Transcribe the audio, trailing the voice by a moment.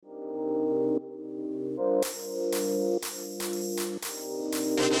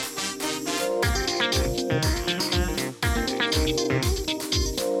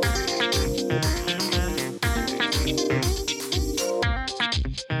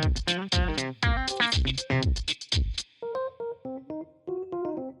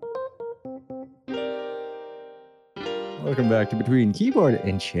welcome back to Between Keyboard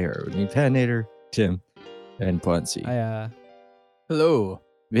and Chair with me, Panator, Tim, and Ponzi. Hello.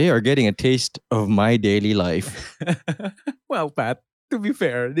 They are getting a taste of my daily life. Well, Pat, to be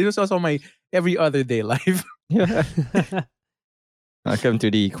fair, this was also my every other day life. Welcome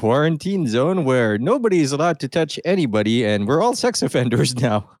to the quarantine zone where nobody is allowed to touch anybody and we're all sex offenders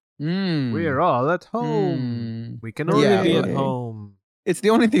now. We're all at home. We can only Yeah, be at well, home. It's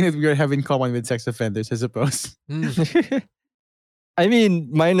the only thing that we have in common with sex offenders, I suppose. I mean,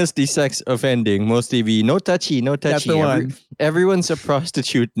 minus the sex offending, mostly the no touchy, no touchy. That's the one. Everyone's a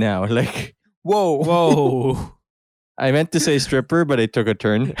prostitute now. Like, Whoa. Whoa. I meant to say stripper, but I took a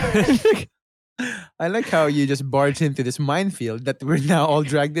turn. I like how you just barged into this minefield that we're now all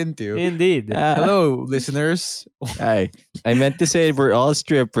dragged into. Indeed. Hello, listeners. I meant to say we're all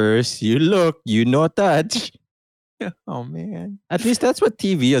strippers. You look, you no touch. Oh, man. At least that's what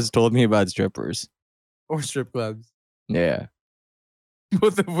TV has told me about strippers. Or strip clubs. Yeah.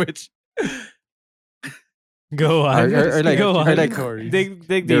 Both of which. Go on. Or like- Go or on. like- dig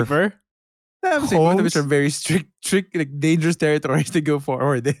they're- deeper. I'm saying both of which Homes? are very strict, like dangerous territories to go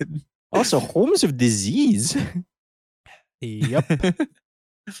forward in. Also, homes of disease. Yep.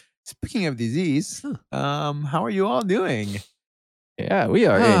 Speaking of disease, how are you all doing? Yeah, we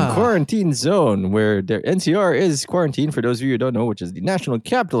are in quarantine zone where the NCR is quarantine for those of you who don't know, which is the National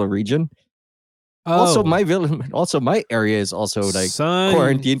Capital Region. Also, my area is also like Son,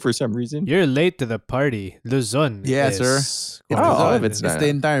 quarantine for some reason. You're late to the party. Luzon. Yeah, is sir. quarantined. It's, all of it's it's the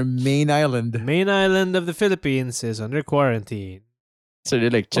entire main island. The main island of the Philippines is under quarantine. So they're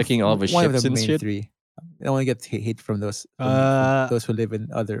like checking all the One of ships the and main shit. three. I don't want to get hate from those from those who live in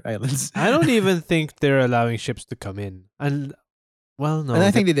other islands. I don't even think they're allowing ships to come in. And well, no. And I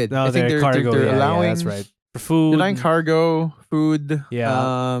think they did. No, I think they're cargo. they're yeah, allowing that's right. For they're food. allowing cargo, food, Yeah.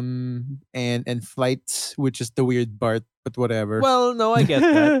 and flights, which is the weird part, but whatever. Well, no, I get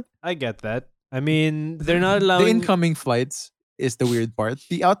that. I get that. I mean, they're not the allowing. incoming flights is the weird part.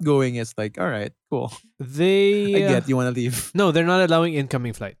 The outgoing is like, all right, cool. They. I get you want to leave. No, they're not allowing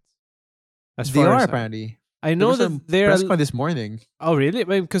incoming flights. As They far are as apparently. I know There was that a they're. press con this morning. Oh, really?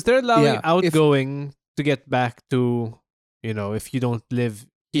 Because they're allowing Yeah, if- outgoing to get back to, if you don't live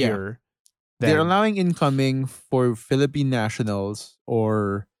Yeah. here. They're then- allowing incoming for Philippine nationals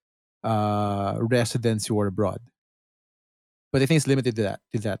or residents who are abroad. But I think it's limited to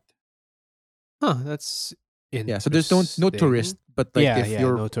that. Huh, that's. Yeah. So there's no tourist, but like yeah, if yeah,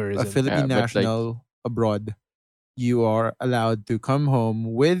 you're no tourism. a Philippine Yeah, but, like- national abroad, you are allowed to come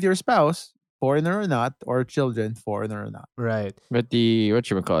home with your spouse, foreigner or not, or children, foreigner or not. Right. But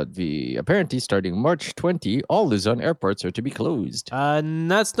apparently starting March 20, all Luzon airports are to be closed. And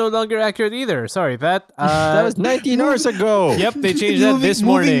that's no longer accurate either. Sorry, Pat. That was 19 hours ago. Yep, they changed that this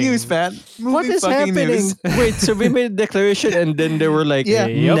morning. Moving news, Pat. What Moving is fucking happening? news. Wait, so we made a declaration and then they were like, Yeah.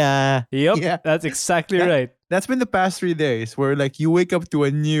 Yep. nah. Yep, Yeah. that's exactly That- right. That's been the past 3 days where like you wake up to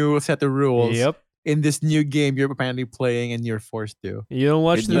a new set of rules Yep. in this new game you're apparently playing and you're forced to. You don't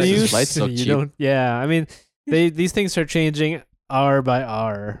watch It the makes news. flights so You cheap. don't. Yeah, I mean, these things are changing hour by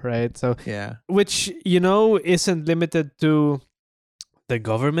hour, right? So, Yeah. which isn't limited to the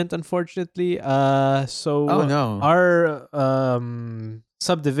government, unfortunately. So Oh no. our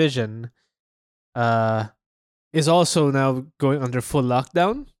subdivision is also now going under full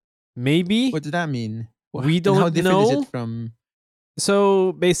lockdown. Maybe. What does that mean? We And how don't different is know. it from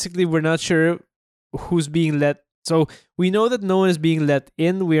So basically, we're not sure who's being let. So we know that no one is being let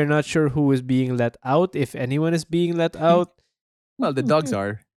in. We are not sure who is being let out, if anyone is being let out. well, the dogs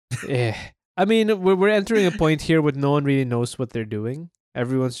are. Eh. I mean, we're entering a point here where no one really knows what they're doing.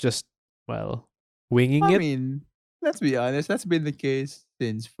 Everyone's just, winging I it. mean, let's be honest, that's been the case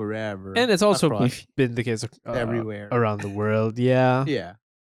since forever. And it's also across been the case everywhere. around the world. Yeah. Yeah.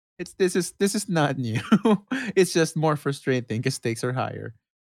 This is not new. It's just more frustrating because stakes are higher.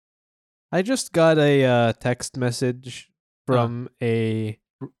 I just got a text message from a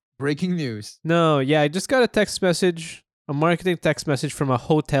Breaking news. No, yeah, I just got a marketing text message from a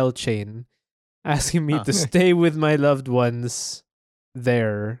hotel chain asking me Huh. to stay with my loved ones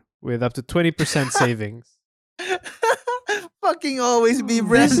there with up to 20% savings. Fucking always be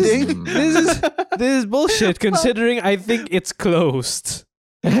This is- branding. This is bullshit considering I think it's closed.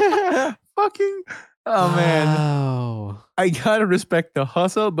 Fucking oh man. Wow. I gotta respect the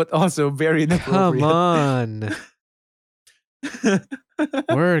hustle, but also very Come inappropriate. on.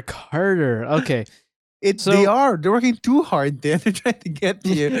 Work harder. Okay. They're working too hard. They're trying to get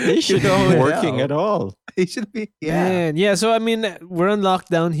you. They to should the be hotel. working at all. They should be. Yeah. Man, yeah, so I mean we're on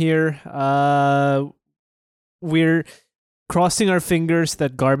lockdown here. We're crossing our fingers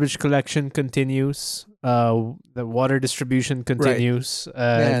that garbage collection continues, the water distribution continues,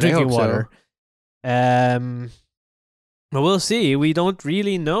 Man, I drinking hope so. water. But we'll see. We don't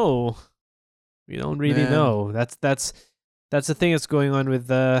really know. We don't really Man. know. That's the thing that's going on with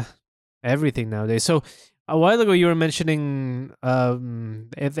everything nowadays. So a while ago, you were mentioning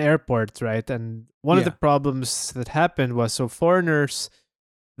at the airports, right? And one of the Yeah. problems that happened was so foreigners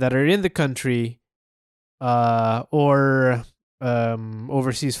that are in the country or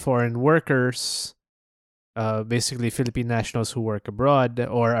overseas foreign workers, basically Philippine nationals who work abroad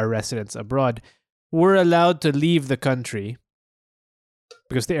or are residents abroad, were allowed to leave the country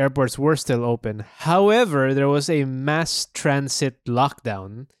because the airports were still open. However, there was a mass transit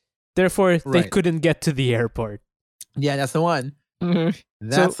lockdown. Therefore, they Right. couldn't get to the airport. Yeah, that's the one. Mhm.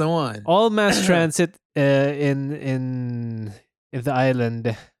 That's the one. All mass transit in the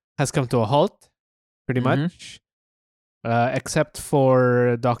island has come to a halt, pretty Mhm. much, except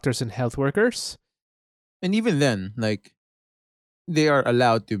for doctors and health workers. And even then, like, they are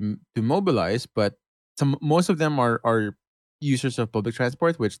allowed to mobilize, but most of them are users of public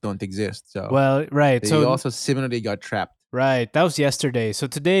transport, which don't exist. So Well, right. they So also similarly got trapped right, that was yesterday. So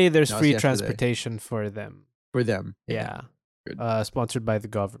today there's That was free yesterday. transportation for them. for them. Yeah. Good. Sponsored by the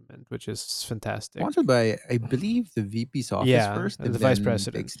government, which is fantastic. Sponsored by, I believe, the VP's office Yeah, first, and and the vice then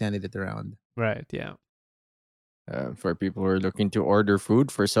president. they extended it around. Right, yeah. For people who are looking to order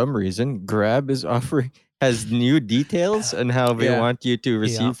food for some reason, Grab has new details on how they Yeah. want you to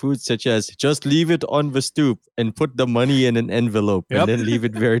receive Yeah. food, such as just leave it on the stoop and put the money in an envelope Yep. and then leave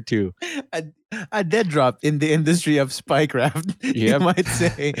it there too. A dead drop in the industry of spycraft, you Yep. might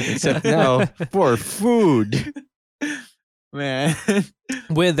say. Except now for food. Man.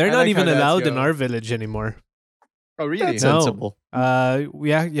 Well, they're I not like even how that's allowed in going. our village anymore. Oh, really? That's No. sensible.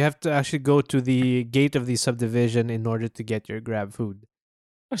 You have to actually go to the gate of the subdivision in order to get your Grab food.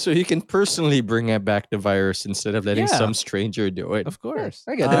 So you can personally bring back the virus instead of letting Yeah. some stranger do it. Of course.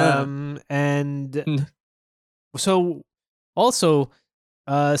 I get that. And so also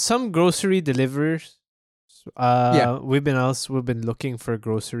some grocery deliverers we've been looking for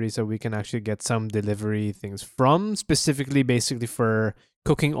groceries that we can actually get some delivery things from, specifically basically for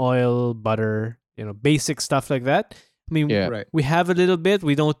cooking oil, butter, basic stuff like that. I mean, Yeah. Right. we have a little bit.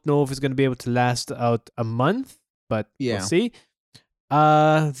 We don't know if it's going to be able to last out a month, but Yeah. we'll see.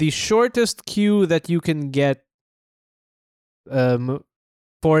 The shortest queue that you can get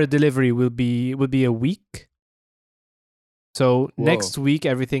for a delivery will be a week. So next week,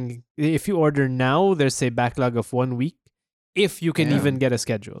 everything, if you order now, there's a backlog of 1 week, if you can Damn. even get a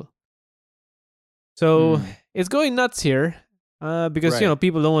schedule. So Hmm. it's going nuts here because, Right.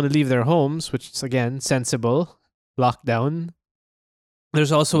 people don't want to leave their homes, which is, again, sensible. Lockdown.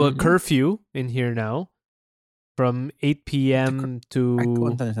 There's also a Mhm. curfew in here now from 8 p.m. I to...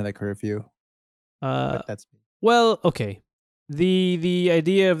 couldn't understand that curfew, but that's me. Well, okay. The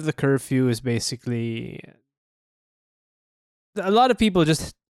idea of the curfew is basically a lot of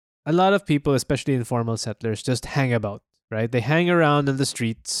people, especially informal settlers, just hang about, right? They hang around in the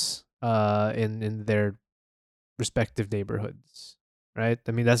streets in their respective neighborhoods, right?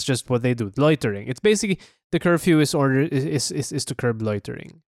 I mean, that's just what they do. Loitering. It's basically the curfew is to curb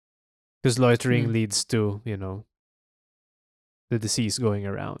loitering, because loitering leads to the disease going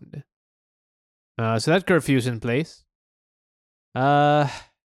around. So that curfew is in place.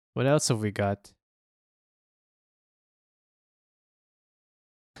 What else have we got?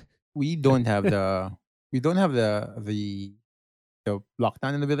 We don't have the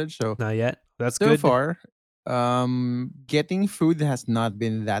lockdown in the village, so Not yet. That's so good. far, getting food has not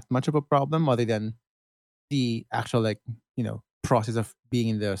been that much of a problem, other than the actual process of being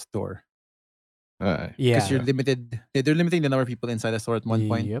in the store. Yeah. Because you're limited. They're limiting the number of people inside the store at one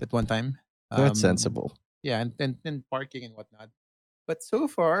point, Yep. at one time. That's sensible. Yeah, and parking and whatnot. But so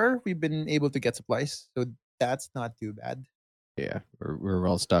far, we've been able to get supplies, so that's not too bad. Yeah, we're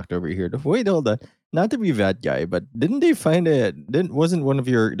well stocked over here. Wait, hold on. Not to be that guy, but didn't they find wasn't one of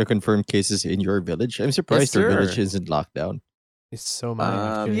the confirmed cases in your village? I'm surprised your village sir. isn't locked down. It's so mine,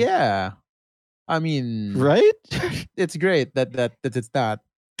 actually. Yeah. I mean, Right? it's great that it's not.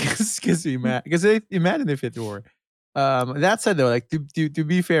 Because imagine if it were. That said, though, like to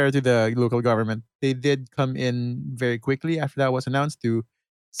be fair to the local government, they did come in very quickly after that was announced to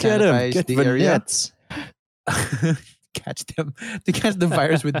Get him. sanitize Get the the area. nets. Catch them to catch the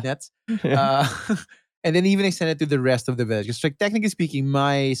virus with nets. And then even extend it to the rest of the village. Because like, technically speaking,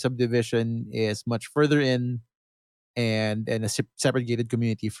 my subdivision is much further in and a separate gated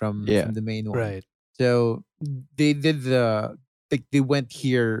community from the main one. Right. So they did they went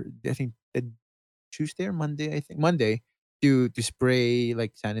here, I think Tuesday or Monday, Monday, to spray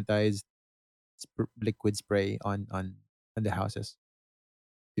like sanitized liquid spray on the houses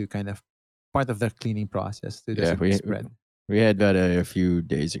to kind of part of the cleaning process to Yeah, doesn't spread. we had that a few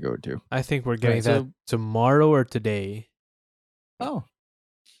days ago too. I think we're getting Right, that so tomorrow or today. oh,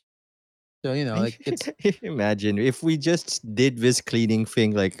 so like it's Imagine if we just did this cleaning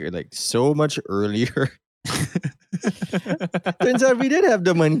thing like so much earlier. Turns out we did have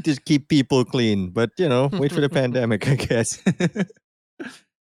the money to keep people clean, but wait for the pandemic, I guess.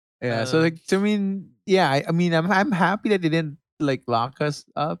 yeah. So like, so I mean, yeah. I mean, I'm happy that they didn't like lock us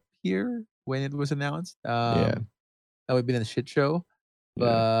up here when it was announced. Yeah. That would have been a shit show.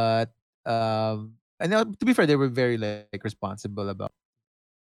 Yeah. But I know to be fair, they were very like responsible about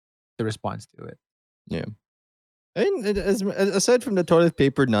the response to it. Yeah. And aside from the toilet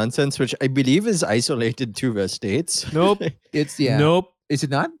paper nonsense, which I believe is isolated to the States. Nope. It's yeah. Nope. Is it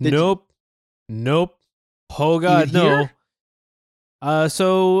not? Nope. Nope. Oh God, Even no. here?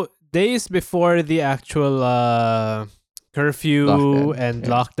 So days before the actual curfew Lockdown, and yeah.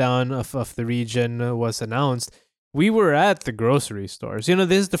 lockdown of the region was announced, we were at the grocery stores.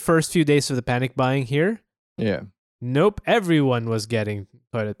 This is the first few days of the panic buying here. Yeah. Nope, everyone was getting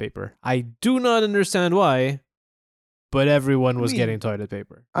toilet paper. I do not understand why, but everyone was getting toilet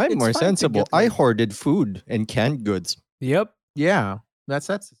paper. I'm It's more fine to sensible. get, I like- hoarded food and canned goods. Yep. Yeah. That's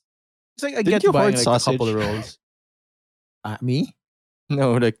it's like I Didn't get you buying hoard like a couple of sausage? rolls. Me?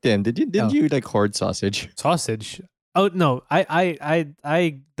 No, like Tim. Didn't Oh. you like hoard sausage? Sausage. Oh no, I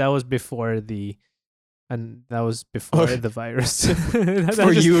that was before the the virus.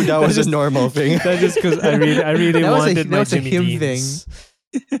 For you, that was a normal thing. That's just because I really That was a- wanted that my was a Jimmy him Deans.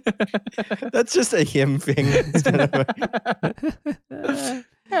 That's just a him thing. Instead of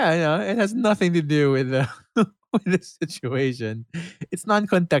Yeah, it has nothing to do with the with the situation. It's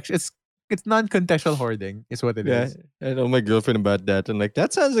non-contextual. It's non-contextual hoarding, is what it yeah, is. I told my girlfriend about that, and like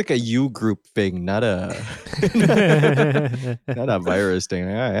that sounds like a you group thing, not a not a virus thing.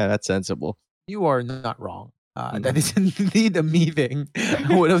 Yeah, that's sensible. You are not wrong. That is indeed a me thing. I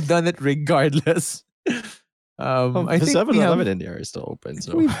would have done it regardless. I The think 7-Eleven in there is still open,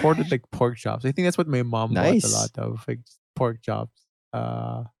 so we hoarded like pork chops. I think that's what my mom bought Nice. a lot of, like pork chops.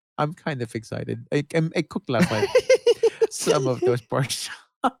 I'm kind of excited. I cooked last night some of those pork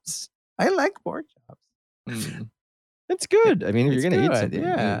chops. I like pork chops. Mm. It's good. I mean, if It's you're gonna eat good, something,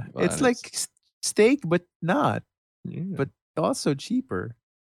 yeah. well, It's like steak, but not. yeah. but also cheaper.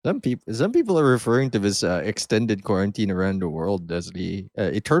 Some people are referring to this extended quarantine around the world as the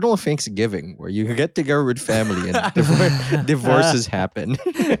eternal Thanksgiving, where you get together with family and divorces happen.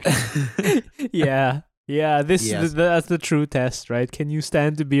 Yeah. Yes. That's the true test, right? Can you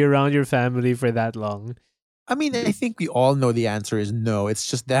stand to be around your family for that long? I mean, I think we all know the answer is no. It's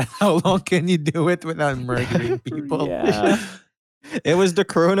just that how long can you do it without murdering people? Yeah. It was the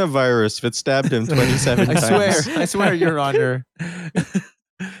coronavirus that stabbed him 27 I times. swear, Your Honor.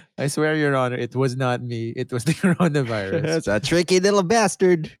 I swear, Your Honor, it was not me. It was the coronavirus. That's a tricky little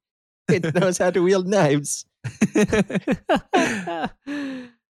bastard. It knows how to wield knives.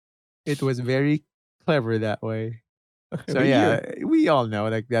 It was very clever that way. So We yeah, hear- we all know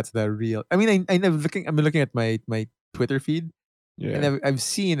like that's the real. I mean, I'm looking at my Twitter feed, and yeah. I've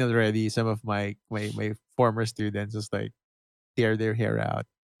seen already some of my former students just like tear their hair out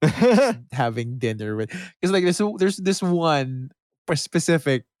having dinner with, because like there's this one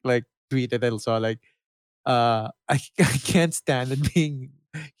specific like tweet that I saw like I can't stand it being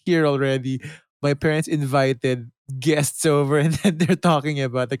here already. My parents invited guests over and then they're talking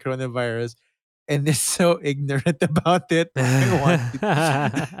about the coronavirus and they're so ignorant about it.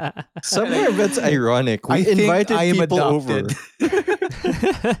 Somewhere that's ironic. We I think invited I am people over. adopted.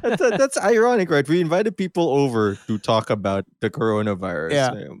 That's ironic, right? We invited people over to talk about the coronavirus.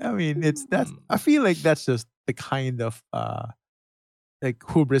 Yeah. I mean, I feel like that's just the kind of like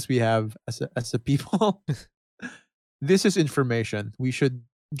hubris we have as a people. This is information. We should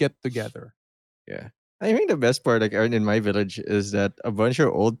get together. Yeah. I think the best part, like in my village, is that a bunch of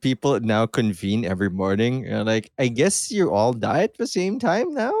old people now convene every morning. And like, I guess you all die at the same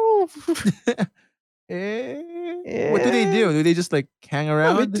time now. What do they do? Do they just like hang No,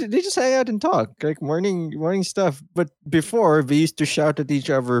 around? they just hang out and talk, like morning stuff. But before, they used to shout at each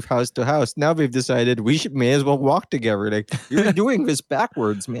other house to house. Now they've decided may as well walk together. Like, you're doing this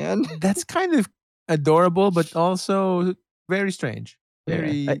backwards, man. That's kind of adorable, but also very strange. Yeah,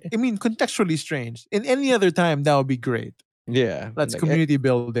 Very, I- I mean, contextually strange. In any other time, that would be great. Yeah. That's like, community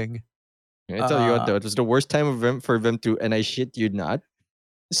building. I tell you what, though, it was the worst time for them to, and I shit you not,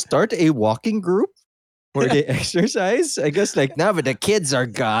 start a walking group Where they exercise? I guess like now that the kids are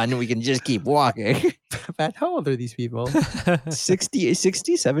gone, we can just keep walking. Pat, how old are these people? 60,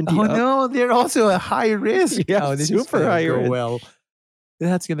 70 Oh up. no, they're also a high risk. Yeah, oh, this is super gonna high go risk. well.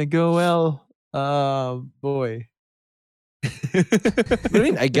 That's gonna go well. Boy. I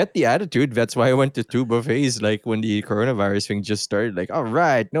mean, I get the attitude. That's why I went to two buffets. Like when the coronavirus thing just started, like, all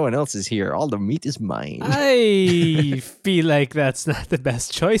right, no one else is here. All the meat is mine. I feel like that's not the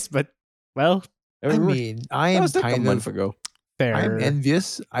best choice, but well, I mean, I that am was like a kind month of ago. fair. I'm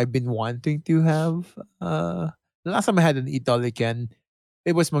envious. I've been wanting to have the last time I had an Italican,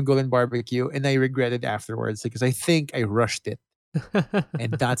 it was Mongolian barbecue, and I regretted afterwards because I think I rushed it,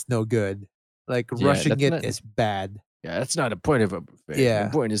 and that's no good. Like Yeah, rushing that's it not- is bad. Yeah, that's not the point of a buffet. Yeah. The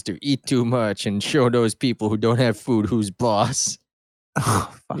point is to eat too much and show those people who don't have food who's boss.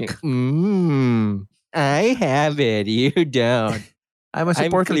 Oh, fuck. I have it. You don't. I'm a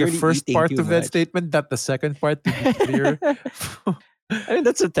supporter of the clearly first eating part too of that much. statement, not the second part to be clear. I mean,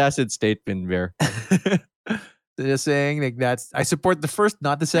 that's a tacit statement there. So just saying like I support the first,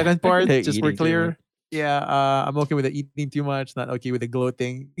 not the second part. The just we're eating too clear. much. Yeah, I'm okay with the eating too much, not okay with the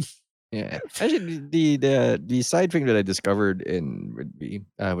gloating. Yeah. Actually, the side thing that I discovered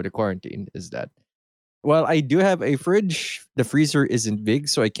with the quarantine is that while I do have a fridge, the freezer isn't big,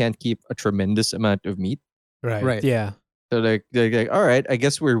 so I can't keep a tremendous amount of meat. Right. Yeah. So they're like, all right, I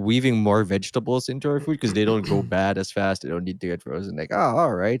guess we're weaving more vegetables into our food because they don't go bad as fast. They don't need to get frozen. Like, oh,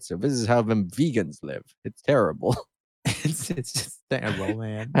 all right. So this is how them vegans live. It's terrible. it's just terrible,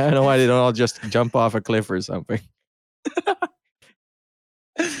 man. I don't know why they don't all just jump off a cliff or something.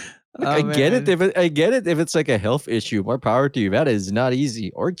 I get it if it's like a health issue. More power to you. That is not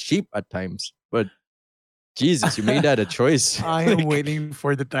easy or cheap at times. But Jesus, you made that a choice. I am waiting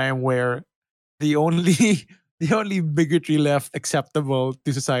for the time where the only bigotry left acceptable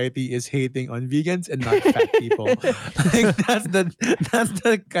to society is hating on vegans and not fat people. Like that's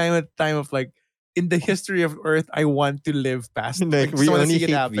the kind of time of like in the history of Earth I want to live past. Like, just we wanna only see it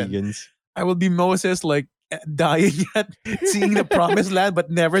hate happen. vegans. I will be Moses, like dying at seeing the promised land but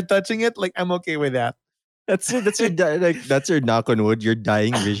never touching it. Like I'm okay with that. That's it. That's your knock on wood. Your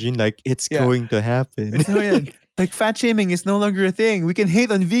dying vision. Like it's Yeah. going to happen. So, yeah, like fat shaming is no longer a thing. We can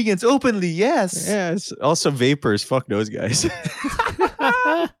hate on vegans openly. Yes. Yes. Also vapors. Fuck those guys.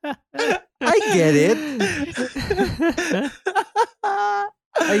 I get it.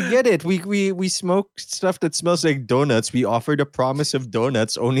 I get it. We smoke stuff that smells like donuts. We offer the promise of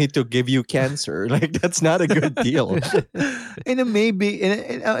donuts only to give you cancer. Like that's not a good deal. In a maybe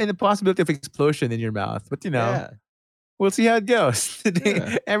in a possibility of explosion in your mouth, but you know, Yeah. we'll see how it goes. Today,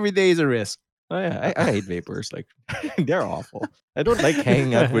 Yeah. every day is a risk. Oh yeah, I hate vapors. Like they're awful. I don't like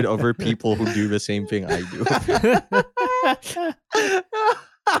hanging out with other people who do the same thing I do,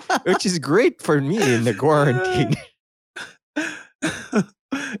 which is great for me in the quarantine.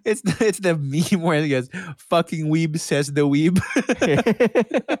 It's the meme where it goes, "Fucking weeb," says the weeb.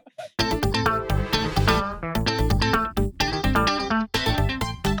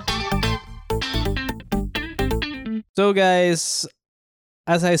 So, guys,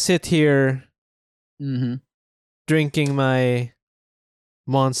 as I sit here Mm-hmm. drinking my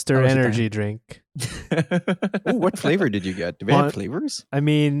Monster How was your Energy drink, Ooh, what flavor did you get? Do they Mon- have flavors? I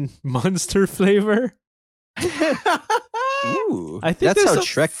mean, Monster flavor. Ooh, I think that's how there's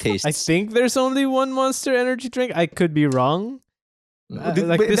Shrek tastes. I think there's only one Monster Energy drink. I could be wrong. Like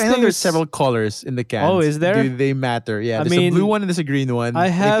But this I know thing there's is- several colors in the cans. Oh, is there? Do they matter? Yeah, I there's a mean, blue one and there's a green one. I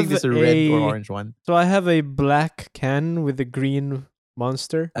think have there's a red or a- orange one. So I have a black can with a green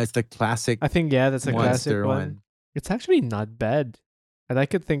monster. It's the classic I think that's a classic Monster one. It's actually not bad. I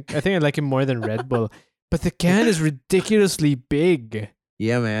think I like it more than Red Bull. But the can is ridiculously big.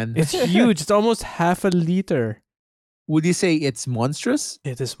 Yeah, man. It's huge. It's almost half a liter. Would you say it's monstrous?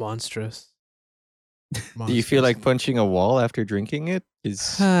 It is monstrous. Do you feel like punching a wall after drinking it?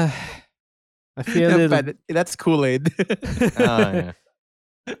 Is I feel a No, little. but that's Kool-Aid. yeah.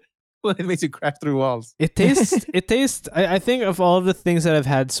 Well, it makes you crack through walls. It tastes. I think of all the things that I've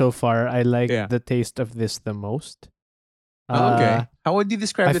had so far, I like Yeah. the taste of this the most. Oh, okay. How would you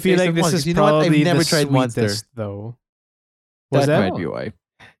describe I the feel taste like of this Monster? is You know what? probably I've never the tried Monster. sweetest, though. Was that that? might be why.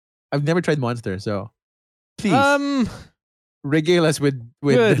 I've never tried Monster, so please regale us with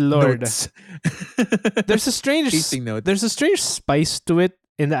Good the Lord. notes. There's a strange tasting notes. There's a strange spice to it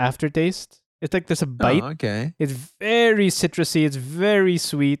in the aftertaste. It's like there's a bite. Oh, okay. It's very citrusy. It's very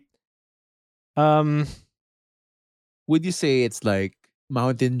sweet. Would you say it's like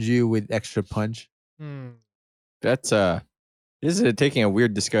Mountain Dew with extra punch? That's this is taking a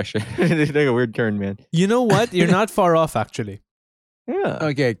weird discussion. It's like a weird turn, man. You know what? You're not far off, actually. Yeah.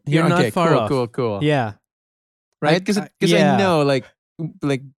 Okay, You're not okay, far cool, off. cool, cool. Yeah. right? Because yeah. I know like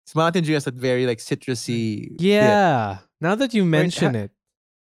Mountain Dew has that very like citrusy. Yeah. Now that you Wait, mention it,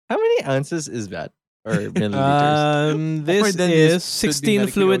 how many ounces is that? Or milliliters? this than this is should be 16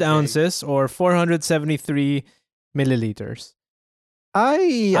 medically fluid okay. ounces or 473 milliliters.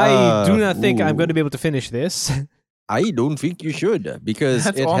 I I do not think I'm going to ooh, be able to finish this. I don't think you should because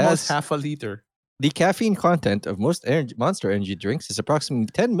That's it almost has half a liter. the caffeine content of most Monster Energy drinks is approximately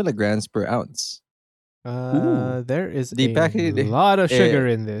 10 milligrams per ounce. There is The a packet, lot of sugar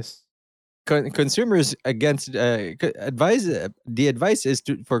in this. consumers against advise the advice is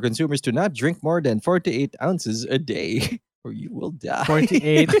for consumers to not drink more than 48 ounces a day or you will die.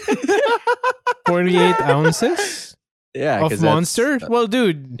 48 ounces Yeah, 'cause of that's, Monster? Well,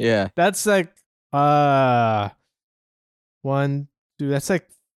 dude, yeah. that's like 1, 2. That's like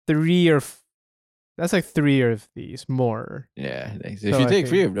three of these more. Yeah, thanks. So If you I take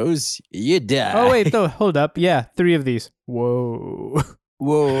 3 think- of those, you die. Oh wait, no, hold up. Yeah, 3 of these. Whoa.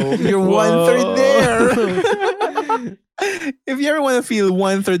 Whoa, you're Whoa. 1/3 there. If you ever want to feel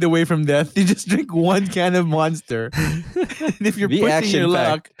 1/3 away from death, you just drink 1 can of Monster. And if you're Be pushing your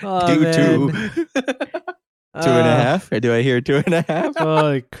luck, Oh, Do two. man. 2.5? Or do I hear 2.5?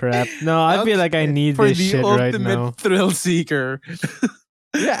 Holy crap. No, I feel like I need for this the shit right ultimate now. thrill seeker.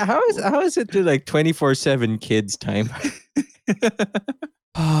 Yeah, how is it to like 24/7 kids time?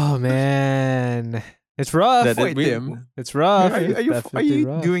 Oh man. It's rough. That- Wait, we- Tim. It's rough. Are you, It's are you, are definitely you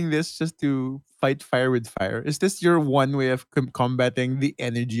rough. doing this just to fight fire with fire? Is this your one way of combating the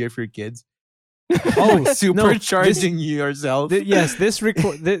energy of your kids? Oh, Supercharging yourself? Yes,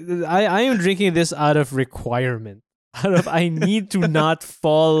 I am drinking this out of requirement. Out of I need to not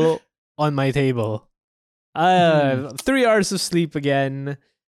fall on my table. 3 hours of sleep again.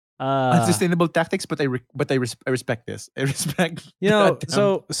 Unsustainable tactics, but I respect this. I respect. You know, that,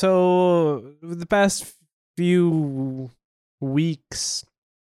 so the past few weeks,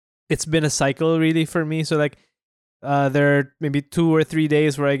 it's been a cycle really for me. So like, there are maybe 2 or 3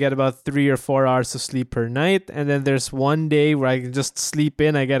 days where I get about 3 or 4 hours of sleep per night, and then there's one day where I can just sleep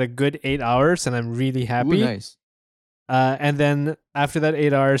in. I get a good 8 hours, and I'm really happy. Ooh, nice. And then after that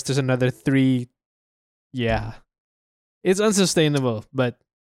 8 hours, there's another 3. Yeah, it's unsustainable, but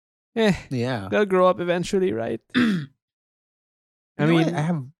Yeah. they'll grow up eventually, right? I mean, I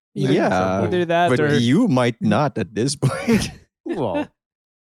have. Yeah, either that but or you might not at this point. Well,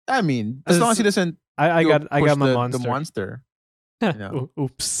 I mean, as long as he doesn't. I go got push my the monster. monster. You know.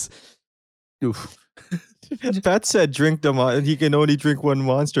 Oops. Oof. Pat said drink he can only drink 1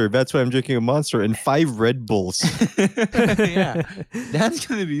 Monster. That's why I'm drinking a Monster and 5 Red Bulls. Yeah, that's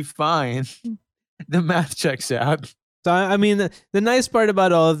gonna be fine. The math checks out. So I mean, the nice part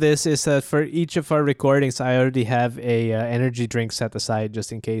about all of this is that for each of our recordings, I already have a energy drink set aside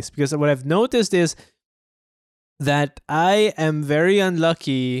just in case. Because what I've noticed is that I am very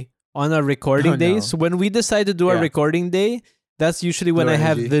unlucky on our recording Oh, no. days. So when we decide to do our Yeah. recording day, that's usually when Low I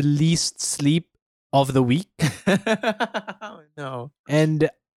have energy. the least sleep of the week, Oh, no. and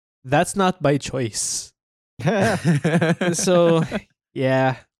that's not by choice. So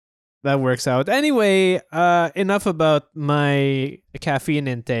yeah, that works out. Anyway, enough about my caffeine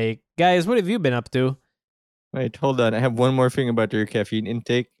intake. Guys, what have you been up to? Wait, hold on. I have one more thing about your caffeine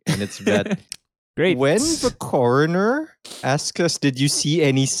intake, and it's that Great. when the coroner asked us, did you see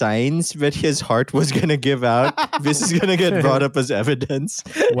any signs that his heart was going to give out? This is going to get brought up as evidence.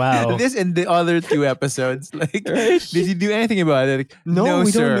 Wow. This and the other 2 episodes. Like, Right? did you do anything about it? Like, No,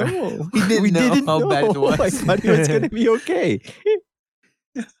 we sir. don't know. We didn't know how bad it was. I thought it was going to be okay.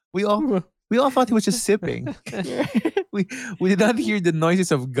 We all thought he was just sipping. We did not hear the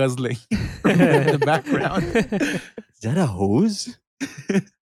noises of guzzling from the background. Is that a hose?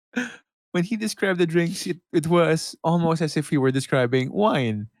 When he described the drinks, it was almost as if he were describing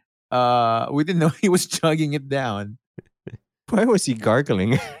wine. We didn't know he was chugging it down. Why was he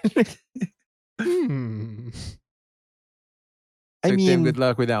gargling? Hmm. I So, Tim, mean, good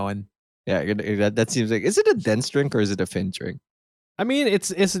luck with that one. yeah, that seems like, is it a dense drink or is it a thin drink? I mean, it's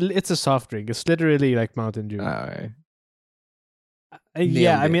a soft drink. It's literally like Mountain Dew. Alright.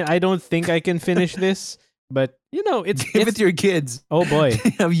 Yeah, nailed I it. mean, I don't think I can finish this, but you know, it's Give it to your kids. oh boy,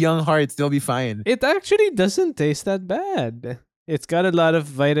 They have young hearts. They'll be fine. it actually doesn't taste that bad. It's got a lot of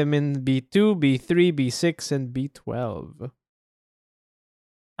vitamin B2, B3, B6, and B12.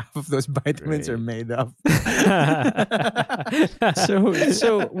 Half of those vitamins are Great. made up.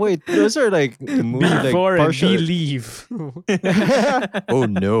 So wait, those are like like B4 and partial. believe. Oh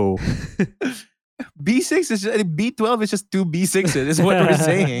no. B6 is B12 is just 2 B6s. Is what we're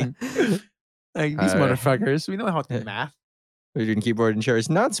saying. Like these Alright. motherfuckers, we know how to Yeah. math. Virgin Keyboard and Chair is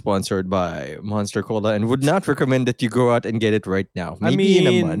not sponsored by Monster Cola and would not recommend that you go out and get it right now. Maybe in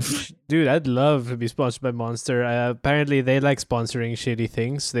a month. dude, I'd love to be sponsored by Monster. Apparently, they like sponsoring shitty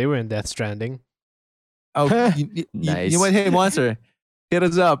things. They were in Death Stranding. Oh, you Nice. know what? Hey, Monster, hit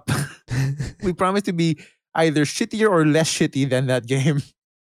us up. We promise to be either shittier or less shitty than that game.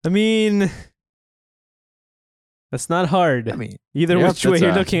 I mean, that's not hard. I mean, Either Yep, which way that's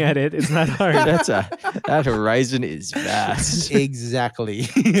you're a- looking at it, it's not hard. That horizon is vast. exactly.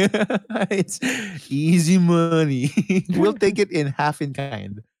 It's easy money. We'll take it in half in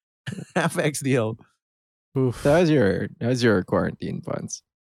kind, half X deal. Oof. How's your quarantine funds?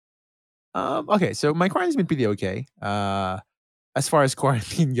 Okay, so my quarantine's been pretty okay. As far as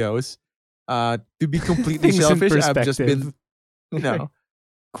quarantine goes, to be completely Things in selfish, I've just perspective. been, you know,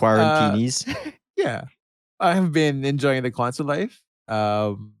 Quarantinis. yeah, I have been enjoying the console life.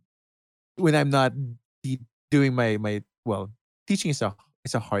 When I'm not doing my well, teaching is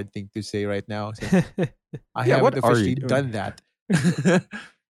a hard thing to say right now. So I Yeah, what haven't are you officially doing? done that.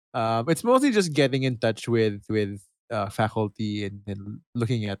 It's mostly just getting in touch with faculty and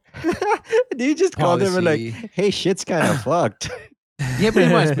looking at Do you just call them and like, policy. hey, shit's kind of fucked? Yeah,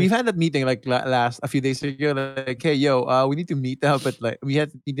 pretty much. We've had that meeting like last a few days ago. Like, hey, yo, we need to meet up, but like we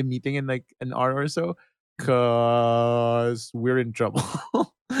had to need a meeting in like an hour or so, cause we're in trouble.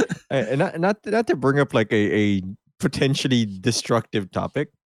 And not to bring up like a potentially destructive topic.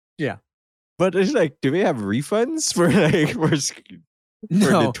 Yeah. But it's like, do we have refunds for like for the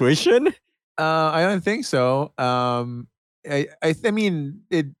No, tuition? I don't think so. I mean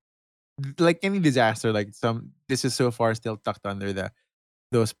it like any disaster. Like this is so far still tucked under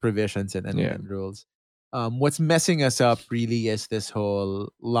those provisions and Yeah. and rules. What's messing us up really is this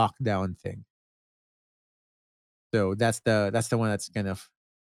whole lockdown thing. So that's the one that's kind of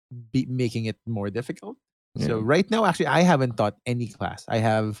making it more difficult. So Yeah. right now, actually, I haven't taught any class. I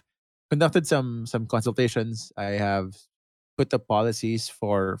have conducted some consultations. I have put up policies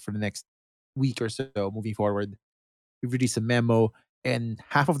for the next week or so moving forward. We've released a memo, and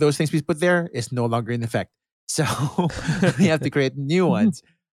half of those things we put there is no longer in effect. So we have to create new ones,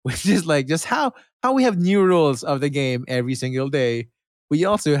 which is like just how we have new rules of the game every single day. We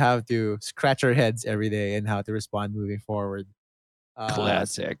also have to scratch our heads every day and how to respond moving forward.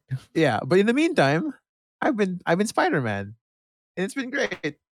 Classic. Yeah, but in the meantime, I've been Spider-Man, and it's been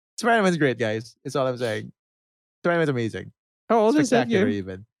great. Spider-Man's great, guys. It's all I'm saying. Spider-Man's amazing, How old is that spectacular game?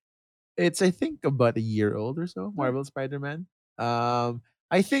 even. It's I think about a year old or so. Marvel Spider-Man.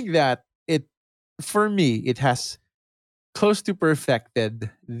 I think that it for me it has close to perfected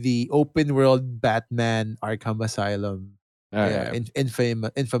the open world Batman Arkham Asylum, Yeah.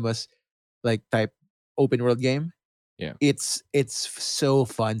 infamous like type open world game. Yeah. It's so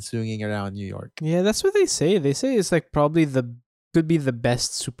fun swinging around New York. Yeah, that's what they say. They say it's like probably could be the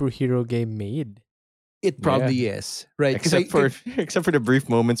best superhero game made. It probably is, right? 'Cause Except for the brief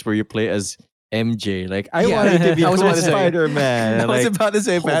moments where you play as MJ. Like, I Yeah, wanted to be I was cool about to say- Spider-Man. I was Like, about to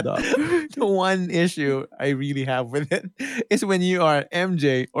say, hold Pat. up. The one issue I really have with it is when you are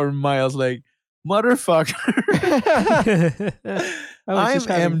MJ or Miles, like motherfucker. I was I'm just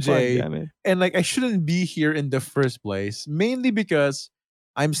having fun, MJ, damn it. and like I shouldn't be here in the first place, mainly because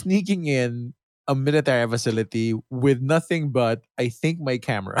I'm sneaking in a military facility with nothing but I think my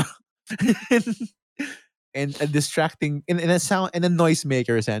camera and a distracting and a sound and a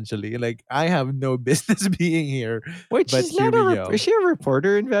noisemaker essentially. Like I have no business being here. Wait, But she's here not we go. is she a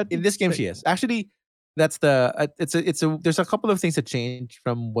reporter in that? In this game, she is actually. That's the it's a there's a couple of things that change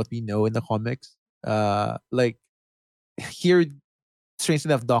from what we know in the comics. Like here, strange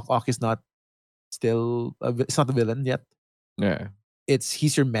enough, Doc Ock is not it's not a villain yet. Yeah.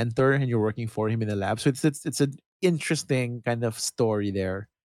 He's your mentor and you're working for him in the lab. So it's an interesting kind of story there.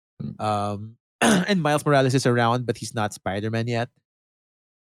 And Miles Morales is around, but he's not Spider-Man yet.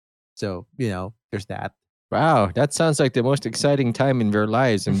 So, there's that. Wow, that sounds like the most exciting time in their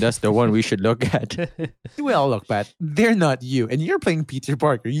lives, and that's the one we should look at. Well, look, Pat, they're not you. And you're playing Peter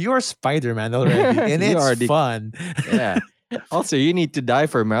Parker. You're Spider-Man already. And You it's already- fun. Yeah. Also, you need to die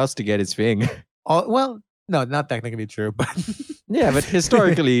for Miles to get his thing. Well, no, not technically true, but Yeah, but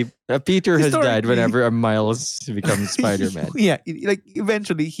historically, Peter has died Historically- whenever a Miles becomes Spider-Man. Yeah, like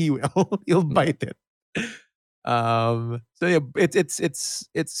eventually he will. He'll bite it. So yeah,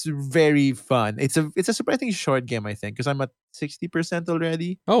 it's very fun. It's a surprisingly short game, I think, because I'm at 60%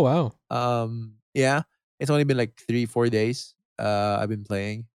 already. Oh wow. Yeah, it's only been like 3-4 days. I've been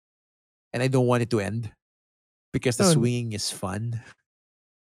playing, and I don't want it to end because the Oh, swinging is fun.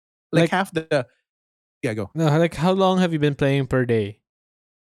 Like half the yeah, go. No, like how long have you been playing per day?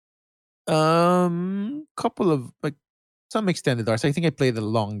 Couple of like some extended hours. I think I played the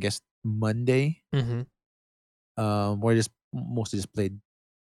longest Monday. Mm-hmm. Where I just mostly just played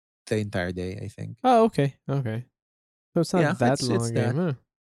the entire day. I think. Oh, okay. Okay. So it's not Yeah, that long it's a that. game, huh?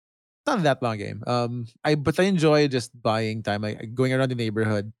 Not that long game. I enjoy just buying time, like going around the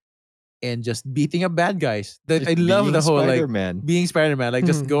neighborhood and just beating up bad guys. That I Just love being the whole like Spider-Man. being Spider-Man. Like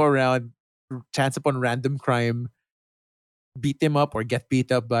just go around, chance upon random crime, beat them up or get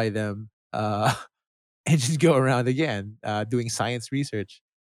beat up by them, and just go around again, doing science research.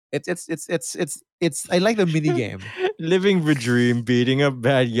 It's. I like the mini game. Living the dream, beating up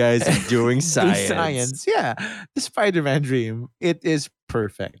bad guys, and doing Doing science. science. Yeah. The Spider-Man dream. It is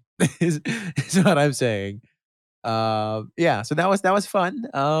perfect. is what I'm saying. Yeah, so that was fun.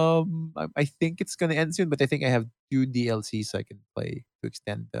 I think it's gonna end soon, but I think I have 2 DLCs I can play to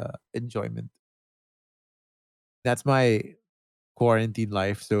extend the enjoyment. That's my quarantine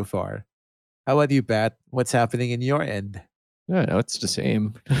life so far. How about you, Pat? What's happening in your end? No, no, it's the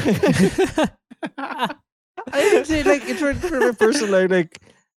same. I would say like it's for my personal life. Like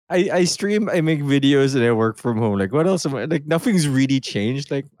I stream, I make videos, and I work from home. Like what else am I like? Nothing's really changed.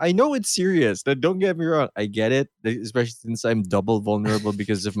 Like I know it's serious. Like, don't get me wrong. I get it, like, especially since I'm double vulnerable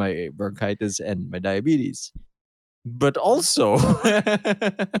because of my bronchitis and my diabetes. But also,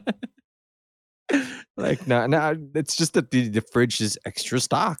 like now it's just that the fridge is extra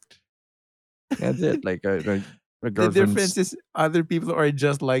stocked. That's it. Like my The difference girlfriend's is other people are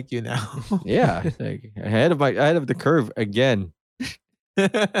just like you now. yeah, like ahead of the curve again.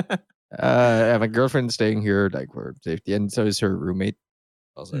 My girlfriend's staying here, like for safety, and so is her roommate.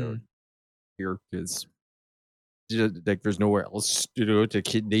 Also Mm. here because like there's nowhere else to go to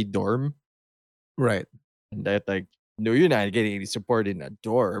kid they dorm, Right. and that like no, you're not getting any support in a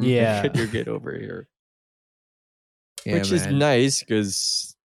dorm. Yeah. Could you get over here? Yeah, Which is man. nice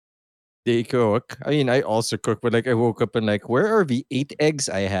because they cook. I mean, I also cook, but like I woke up and like, where are the 8 eggs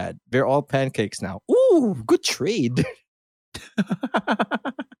I had? They're all pancakes now. Ooh, good trade.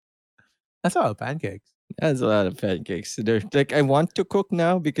 That's all pancakes. That's a lot of pancakes. They're like I want to cook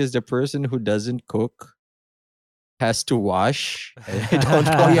now because the person who doesn't cook has to wash. I don't want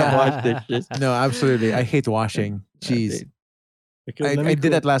to wash dishes. No, absolutely. I hate washing. Jeez. I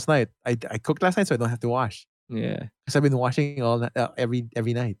did that last night. I cooked last night, so I don't have to wash. Yeah, Because I've been washing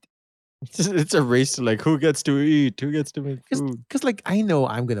every night. it's a race to like who gets to eat, who gets to make food. Because like I know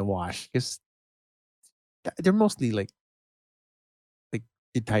I'm gonna wash. Because they're mostly like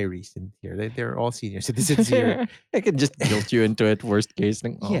retirees in here. They're all senior citizens here. I can just guilt you into it. Worst case,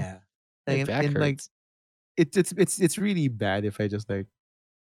 like, oh, Yeah. my And, back and like hurts. it's really bad if I just like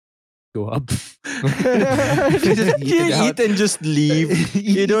go up. You it out. eat and just leave.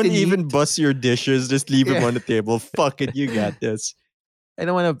 You Eat don't and even eat. bust your dishes. Just leave them Yeah. on the table. Fuck it, you got this. I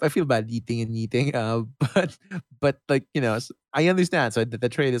don't want to. I feel bad eating and eating. But like I understand. So the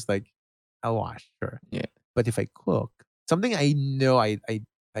trade is like, I'll wash, sure. Yeah. But if I cook something, I know I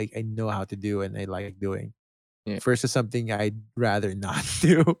know how to do and I like doing. Yeah. Versus something I'd rather not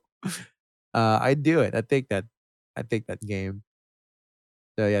do. I do it. I take that. I take that game.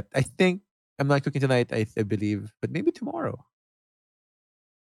 So yeah, I think I'm not cooking tonight. I believe, but maybe tomorrow.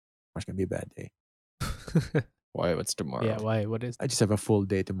 Tomorrow's gonna be a bad day. Why? What's tomorrow? Yeah, why? What is I just have a full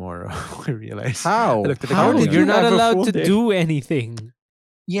day tomorrow. I realize. How? I looked at the How calendar. did You're you not have a allowed full to day? do anything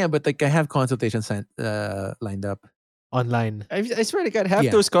Yeah, but like I have consultations lined up. online. I swear to God, half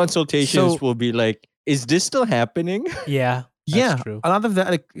Yeah. those consultations So- will be like, "Is this still happening?" Yeah, that's Yeah, true. a lot of that.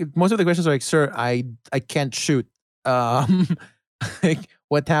 Like most of the questions are like, "Sir, I can't shoot." Like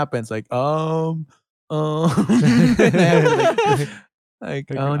what happens? Like and I have to, like Like,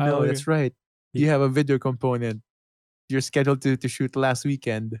 oh no, oh, that's right. You have a video component. You're scheduled to shoot last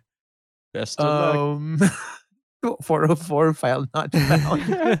weekend. Best of luck. 404 file not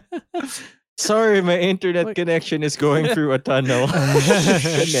found. Sorry, my internet Like- connection is going through a tunnel.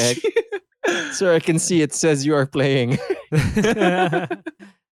 Connect. So I can see it says you are playing.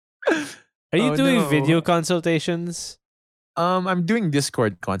 Are you Oh, doing no. video consultations? I'm doing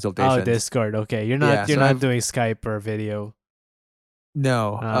Discord consultations. Oh, Discord. Okay, you're Yeah, not. You're so not I've- doing Skype or video.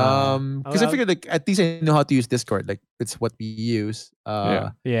 No. Because I well- figured like at least I know how to use Discord. Like it's what we use.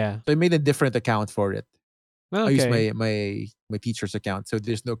 Yeah. So I made a different account for it. I use Okay. my teacher's account, so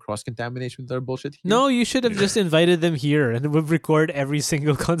there's no cross contamination with our bullshit here. No, you should have just invited them here, and we'll record every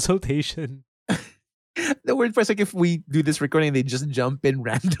single consultation. The word part is like if we do this recording, they just jump in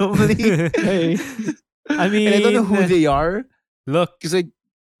randomly. Hey. I mean, And I don't know who they are look, because like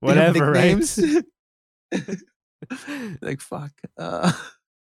they have whatever, right? nicknames. Like fuck. So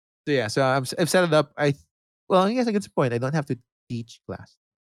yeah, so I've set it up. I guess I get the point. I don't have to teach class.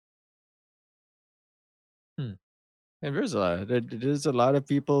 And there's a lot of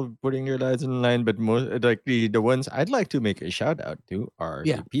people putting their lives on the line, but most like the ones I'd like to make a shout out to are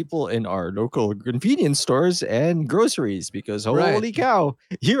Yeah. the people in our local convenience stores and groceries because Right. holy cow,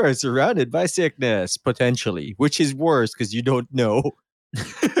 you are surrounded by sickness potentially, which is worse because you don't know.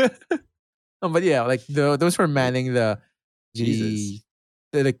 But yeah, like those were manning Jesus.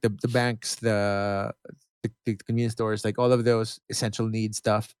 the banks, the convenience stores, like all of those essential needs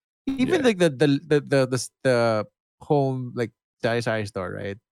stuff. Even Yeah. like the home like sari store,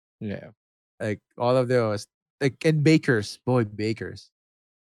 right? Yeah. Like all of those, like and bakers, boy, bakers.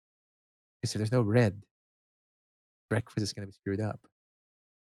 So there's no bread. Breakfast is gonna be screwed up.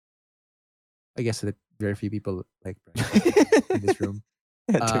 I guess that very few people like breakfast in this room.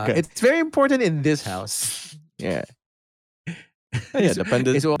 That's okay. It's very important in this house. Yeah. Yeah,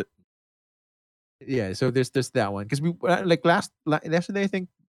 It's all, yeah. So there's that one because we like yesterday I think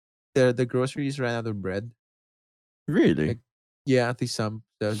the groceries ran out of bread. Really? Like, yeah, at least some.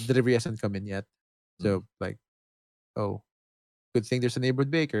 The delivery hasn't come in yet. So like, oh, good thing there's a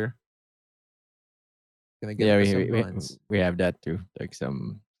neighborhood baker. Gonna get Yeah, us some buns. we have that too. Like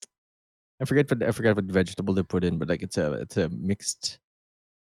some I forget what vegetable they put in, but like it's a mixed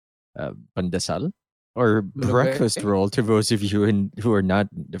pandesal or breakfast Okay. roll to those of you who are not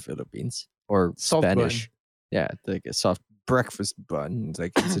in the Philippines or Salt Spanish. Yeah, it's like a soft breakfast bun. It's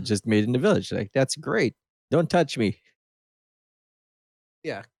like it's just made in the village. Like that's great. Don't touch me.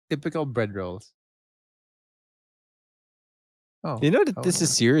 Yeah, typical bread rolls. Oh, You know that this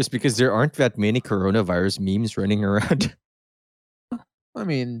is serious because there aren't that many coronavirus memes running around. I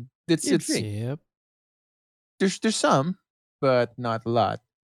mean, it's You'd it's think. Yep. there's some, but not a lot.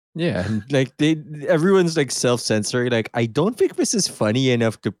 Yeah, and like everyone's like self-censoring. Like, I don't think this is funny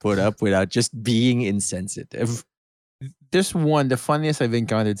enough to put up without just being insensitive. There's one, the funniest I've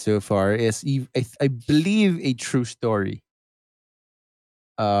encountered so far is I believe a true story.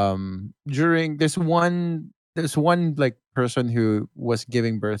 During there's one like person who was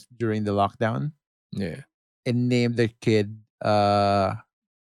giving birth during the lockdown Yeah. and named the kid I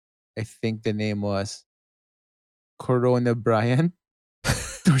think the name was Corona Bryant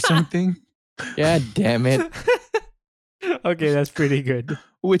or something, Yeah, damn it. Okay, that's pretty good.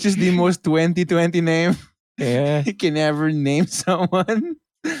 which is the most 2020 name Yeah. you can ever name someone.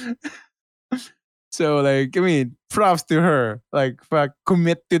 So like, I mean, props to her. Like, fuck,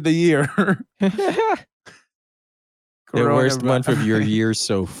 commit to the year. The worst month of your year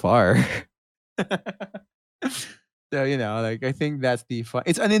so far. So you know, like I think that's the fun.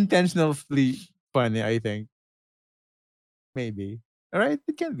 It's unintentionally funny. I think maybe. All right,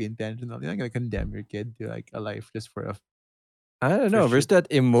 it can be intentional. You're not gonna condemn your kid to like a life just for a I don't know. There's that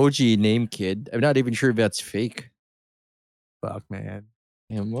emoji name kid. I'm not even sure if that's fake. fuck, man.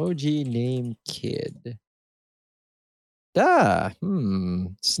 Emoji name kid.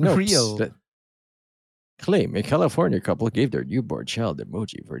 Snopes. Real. Claim a California couple gave their newborn child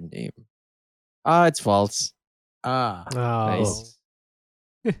emoji for name. It's false. Ah, Oh.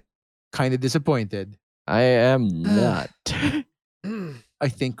 Nice. kind of disappointed. I am not. I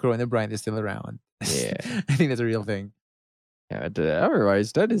think Corona Bryant is still around. Yeah. I think that's a real thing. Yeah,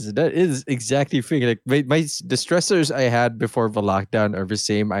 otherwise, that is exactly thing. Like the stressors I had before the lockdown are the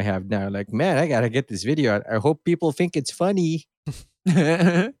same I have now. Like, man, I gotta get this video out. I hope people think it's funny.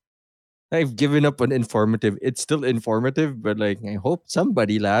 I've given up on informative. It's still informative, but like, I hope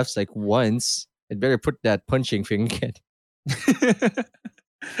somebody laughs like once. I'd better put that punching thing again.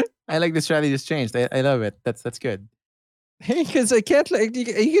 I like the strategy has changed. I love it. That's good. Hey, because I can't like you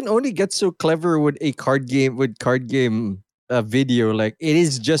can only get so clever with a card game video. Like it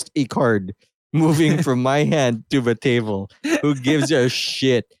is just a card moving from my hand to the table. Who gives a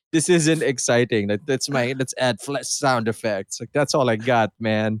shit? This isn't exciting. Let's add flash sound effects. Like that's all I got,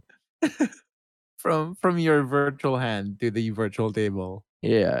 man. From your virtual hand to the virtual table.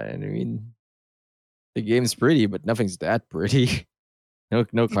 Yeah, and I mean the game's pretty, but nothing's that pretty. No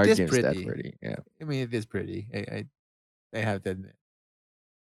card is game's that pretty. pretty. Yeah. I mean, it is pretty. I have to admit.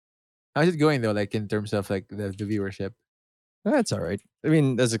 How's it going though? Like in terms of like the viewership. That's all right. I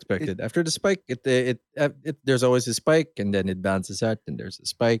mean, as expected. After the spike, there's always a spike, and then it bounces out, and there's a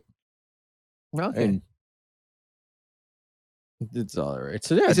spike. Okay. And it's all right.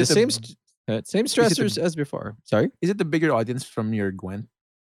 So yeah, Is the it the- same stressors as before. Sorry. Is it the bigger audience from your Gwent?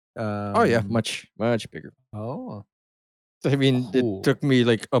 Oh yeah, much bigger. Oh. So, I mean, Cool. it took me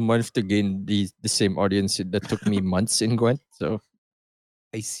like a month to gain the same audience that took me months in Gwent. So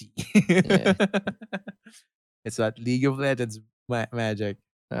I see. Yeah. It's that League of Legends magic.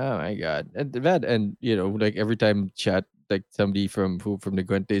 oh my god, and that, and you know, like every time chat, like somebody from the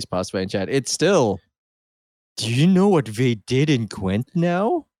Gwent days passed by in chat, it's still Do you know what they did in Gwent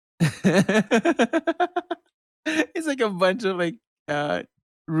now? It's like a bunch of like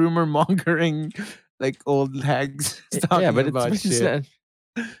rumor mongering, like old hags talking Yeah, but about it's shit.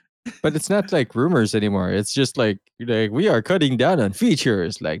 not. But it's not like rumors anymore. It's just like we are cutting down on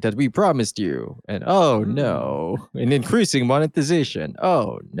features like that we promised you, and oh Hmm. no, and increasing monetization.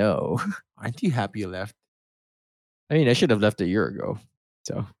 Oh no. Aren't you happy you left? I mean, I should have left a year ago.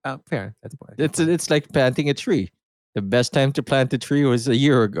 So Fair. That's fine. it's like planting a tree. The best time to plant a tree was a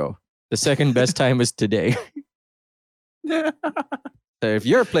year ago. The second best time is today. So if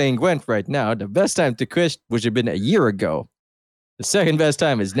you're playing Gwent right now, the best time to quit would have been a year ago. The second best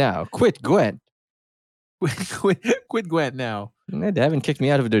time is now. Quit Gwent. Quit Gwent now. They haven't kicked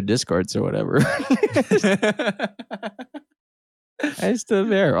me out of their discords or whatever. I'm still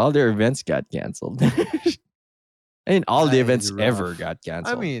there. All their events got canceled. I mean, all the That events is ever rough. got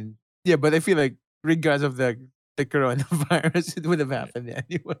canceled. I mean, yeah, but I feel like regardless of the coronavirus, it would have happened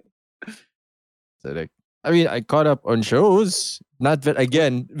anyway. So like, I mean, I caught up on shows. Not that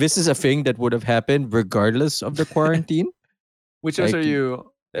again. This is a thing that would have happened regardless of the quarantine. Which shows Like, are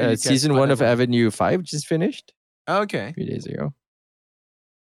you? you Season catch 1 of up on? Avenue 5 just finished Okay. a few days ago.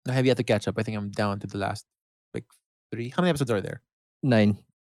 I have yet to catch up. I think I'm down to the last like 3. How many episodes are there? 9.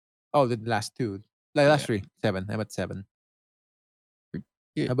 Oh, the last 2. Like last Yeah. 3. 7. I'm at 7.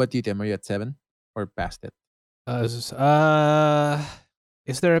 Yeah. How about you, Tim? Are you at 7 or past it?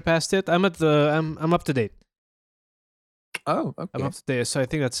 Is there a past it? I'm up to date. Oh, I'm okay. up to date. So I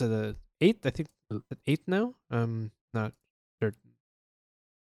think that's the 8. I think at 8 now. Not certain.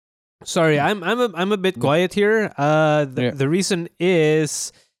 Sorry, I'm a bit quiet here. The reason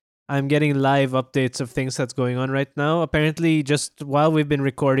is I'm getting live updates of things that's going on right now. Apparently, just while we've been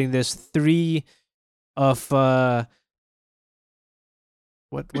recording this, 3 of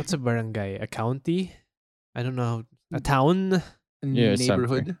what's a barangay? A county? I don't know. A town? Yeah,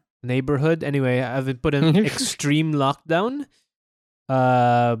 Neighborhood. Neighborhood. Anyway, I've been put in extreme lockdown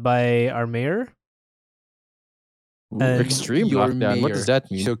by our mayor. And Extreme your lockdown. What does mayor.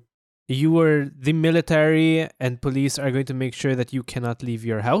 that mean? So The military and police are going to make sure that you cannot leave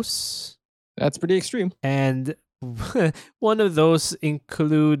your house. That's pretty extreme. And one of those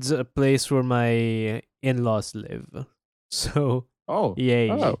includes a place where my in-laws live. So, Oh. yay.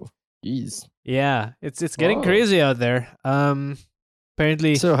 Oh. Jeez. Yeah, it's getting Oh. crazy out there.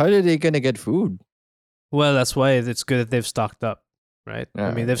 Apparently, So how are they gonna get food? well, that's why it's good that they've stocked up, right? I mean,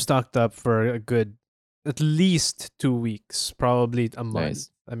 Alright. they've stocked up for a good, at least 2 weeks, probably a month.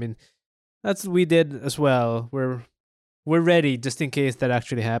 Nice. I mean, that's what we did as well. We're ready just in case that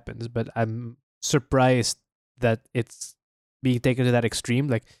actually happens. But I'm surprised that it's being taken to that extreme.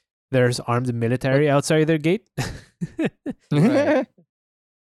 Like there's armed military outside their gate. Right.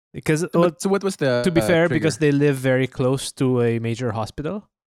 Because so what was the to be fair, trigger? because they live very close to a major hospital.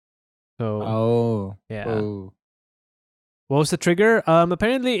 So Oh. yeah. Oh. What was the trigger?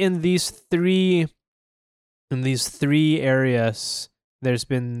 Apparently in these three areas, there's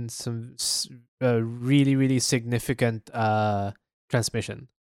been some really, really significant transmission.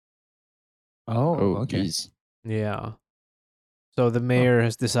 Oh, Oh, okay. jeez. Yeah. So the mayor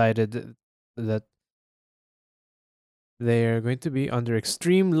has decided that they are going to be under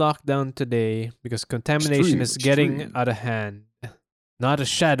extreme lockdown today because contamination is getting Extreme. out of hand. Not a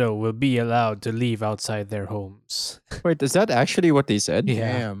shadow will be allowed to leave outside their homes. Wait, is that actually what they said?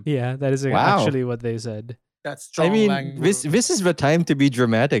 Damn. Yeah, that is Wow. actually what they said. That's I strong mean, language. this is the time to be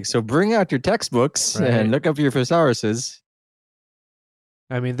dramatic. So bring out your textbooks Right. and look up your thesaurus.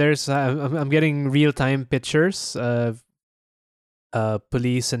 I mean, there's I'm getting real time pictures of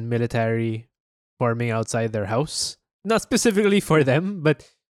police and military forming outside their house. Not specifically for them, but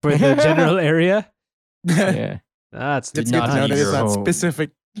for the general area. Yeah. That's It's not good to know that leave it's your not home. specific.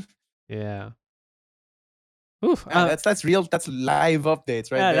 yeah. Oof. That's real. That's live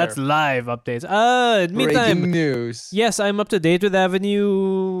updates right yeah, there. that's live updates. Meantime, Breaking news. yes, I'm up to date with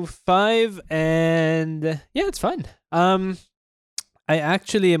Avenue 5, and yeah, it's fun. I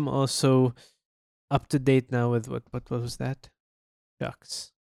actually am also up to date now with what was that?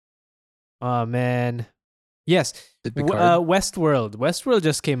 Shucks. Oh man. Yes. Did Picard- Westworld. Westworld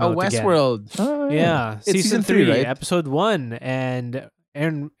just came Oh, out again. Westworld. Oh, Yeah, It's season season 3, three, right? episode 1, and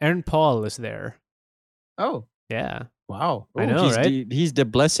Aaron Paul is there. Oh, Yeah. wow. I know, he's right? he's the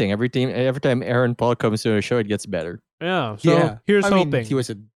blessing. Every time Aaron Paul comes to a show, it gets better. Yeah. So Yeah. here's I mean, hoping. he was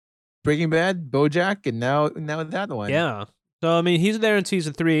a Breaking Bad, BoJack, and now that one. Yeah. So I mean, he's there in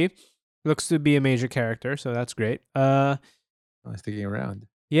season 3. Looks to be a major character, so that's great. I was sticking around.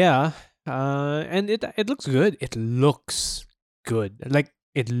 Yeah. And it looks good. It looks good. Like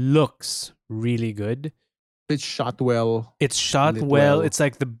it looks really good. It's shot well. It's shot Lit well. well. It's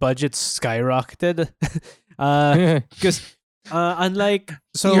like the budget skyrocketed. Because unlike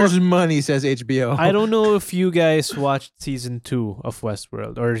Here's money, says HBO. I don't know if you guys watched season 2 of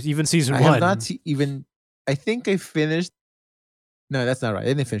Westworld or even season I 1. have not even. I think I finished. No, that's not right. I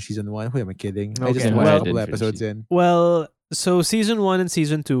didn't finish season 1. Who am I kidding? I just Okay, watched well- a couple episodes in. Well, so season 1 and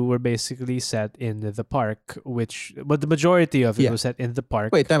season 2 were basically set in the park, but the majority of it Yeah. was set in the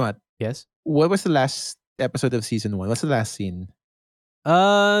park. Wait, time out. Yes. What was the last episode of season 1? What's the last scene?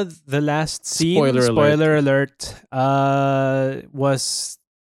 The last scene, Spoiler alert, was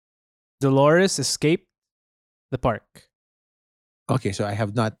Dolores escaped the park. Okay, so I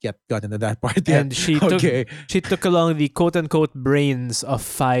have not yet gotten to that part yet. And she took along the quote unquote brains of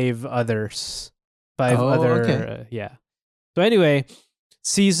 5 others. 5 Oh, other okay. yeah. So anyway,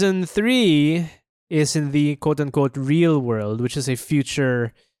 season 3 is in the quote unquote real world, which is a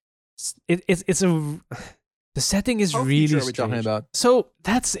future it's a the setting is How really future are we talking strange. about? So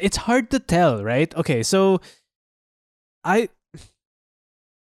it's hard to tell, right? Okay, so I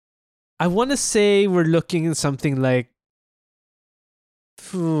want to say we're looking at something like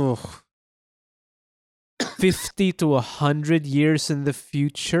 50 to 100 years in the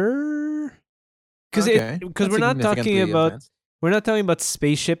future. Because Okay. because That's we're not talking significantly about advanced. we're not talking about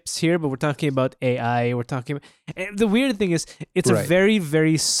spaceships here, but we're talking about AI. We're talking and the weird thing is it's a Right. very,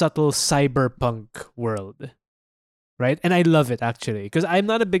 very subtle cyberpunk world. Right? And I love it actually. Because I'm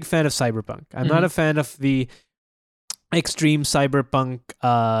not a big fan of cyberpunk. I'm not Mhm. a fan of the extreme cyberpunk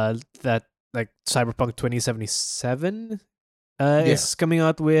that like Cyberpunk 2077 is coming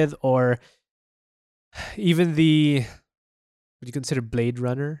out with, or even would you consider Blade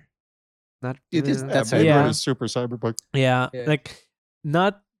Runner? Not It is- that's Blade yeah. Runner is super cyberpunk. Yeah, Yeah. like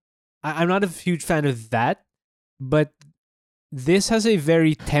I'm not a huge fan of that, but this has a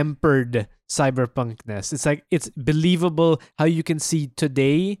very tempered cyberpunkness. It's like it's believable how you can see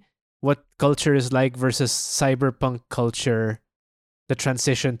today what culture is like versus cyberpunk culture, the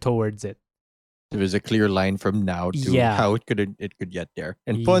transition towards it. There was a clear line from now to Yeah. how it could get there.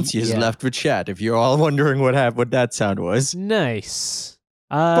 And Ye- Ponzi is yeah. left with chat. If you're all wondering what that sound was, Nice.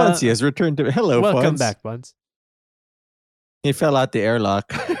 Ponzi has returned to hello. Welcome Ponzi. back, Buns. He fell out the airlock.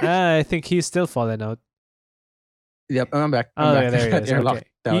 I think he's still falling out. Yep, I'm back. Oh, I'm yeah, back. there he is. Airlocked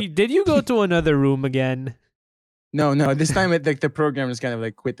Okay. out. Did you go to another room again? No, this time the program is kind of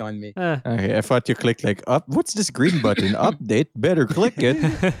like quit on me. Okay, I thought you clicked like up. What's this green button? Update. Better click it.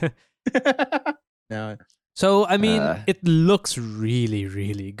 No, So I mean, Uh. it looks really,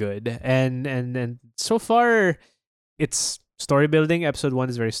 really good, and so far, it's story building. Episode 1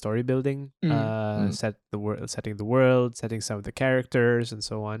 is very story building. Mm. Setting the world, setting some of the characters, and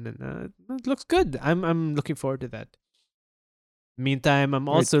so on, and it looks good. I'm looking forward to that. Meantime, I'm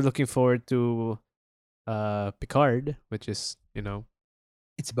also looking forward to Picard, which is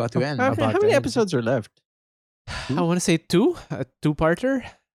it's about to end. How About many that. episodes are left? I want to say 2, a 2-parter.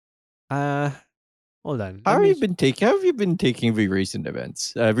 Hold on. How let have me- you been taking the recent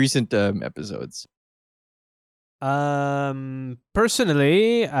events, recent episodes?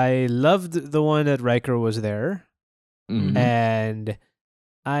 Personally, I loved the one that Riker was there, Mhm. and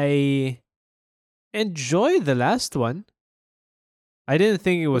I enjoyed the last one. I didn't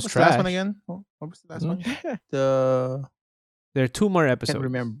think it What was was the trash. last one again? What was the last one? The There are 2 more I episodes. can't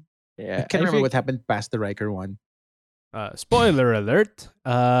remember. Yeah, I can't remember what happened past the Riker one. Spoiler alert.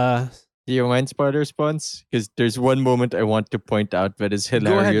 Do you mind spoiler response? Because there's one moment I want to point out that is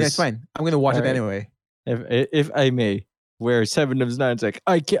hilarious. Go ahead, that's fine. I'm gonna watch it Alright. anyway. If I may, where Seven of Nine's like,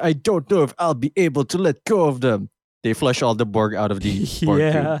 I don't know if I'll be able to let go of them. They flush all the Borg out of the Borg tube.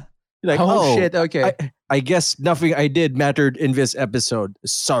 Yeah. Like, oh, shit! Okay, I guess nothing I did mattered in this episode.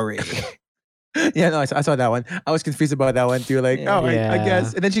 Sorry. yeah, no, I saw that one. I was confused about that one too. Like, Yeah. oh, I Yeah.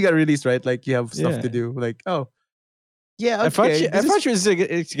 guess. And then she got released, right? Like, you have stuff Yeah. to do. Like, oh, yeah. Okay. I thought this is- she was like,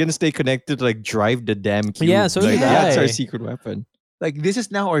 it's gonna stay connected to like drive the damn cube. Yeah, so like, did that's I. our secret weapon. like this is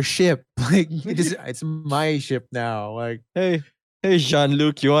now our ship. Like, it's my ship now. Like, Hey,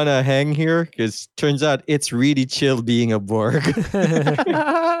 Jean-Luc, you wanna hang here? Because turns out it's really chill being a Borg.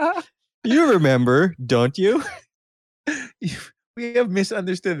 You remember, don't you? we have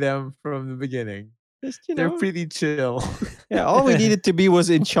misunderstood them from the beginning. Just, you They're know, pretty chill. yeah, all we needed to be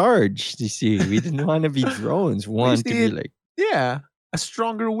was in charge. You see, we didn't want to be drones. We wanted to be needed- like, Yeah, a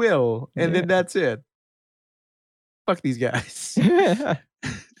stronger will, and Yeah. then that's it. Fuck these guys.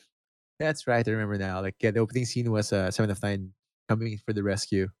 That's right. I remember now. Like, yeah, the opening scene was 7 of 9 coming for the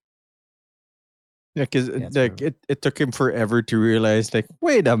rescue. yeah, because That's like right. it took him forever to realize, like,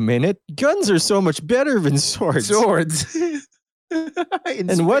 wait a minute, guns are so much better than swords. Swords. In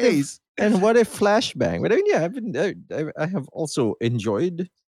And what if space. and what if flashbang? But I mean, yeah, I have also enjoyed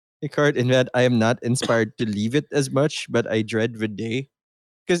Picard in that I am not inspired to leave it as much, but I dread the day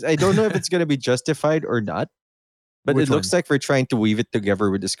because I don't know if it's gonna be justified or not. But Which it looks one? like we're trying to weave it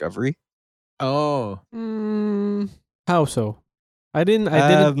together with Discovery. Oh, How so? Um, I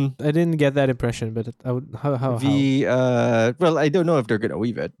didn't get that impression. But I would how well, I don't know if they're gonna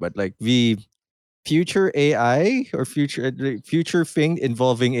weave it, but like the future AI or future thing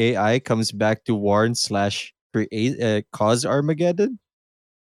involving AI comes back to warn slash create cause Armageddon.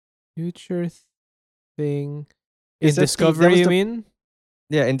 future thing in Is that that Discovery? was You the mean?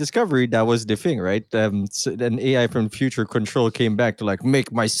 Yeah, in Discovery, that was the thing, right? So an AI from future control came back to like make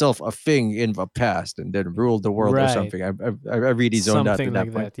myself a thing in the past and then rule the world or Right. something. I really zoned out Something at that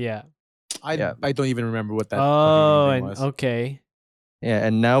like point. that. Yeah. Yeah, I don't even remember what that fucking Oh, thing and was. okay. yeah,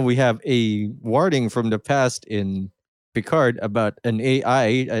 and now we have a warning from the past in Picard about an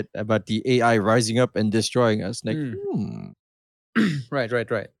AI, about the AI rising up and destroying us. Like, Mm. Right.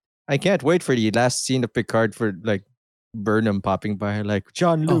 I can't wait for the last scene of Picard for like Burnham popping by, like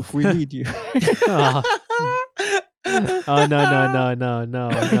John Oh. Luke, we need you. Oh. Oh no!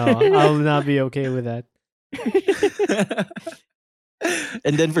 I'll not be okay with that.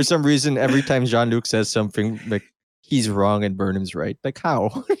 And then for some reason, every time Jean Luc says something, like he's wrong and Burnham's right. Like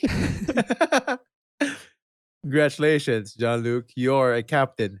how? Congratulations, Jean-Luc. You're a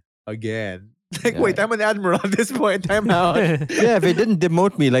captain again. Like, Yeah. wait, I'm an admiral at this point. I'm out. Yeah, they didn't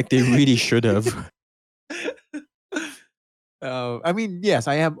demote me like they really should have. I mean, yes,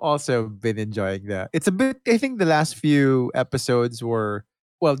 I have also been enjoying that. It's a bit. I think the last few episodes were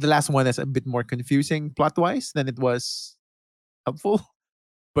the last one is a bit more confusing plot wise than it was helpful,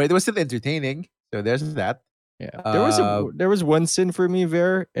 but it was still entertaining. So there's that. Yeah, Uh, there was one sin for me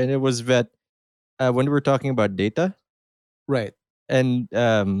there, and it was that when we were talking about Data, Right. and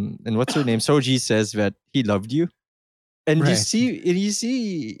what's her name? Soji says that he loved you, and Right. you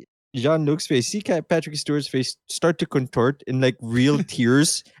see Jean Luc's face, see Patrick Stewart's face start to contort in like real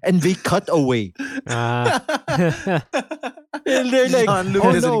tears, and they cut away. Ah. And they're like, Jean-Luc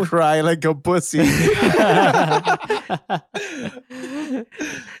 "Oh, doesn't no." cry like a pussy.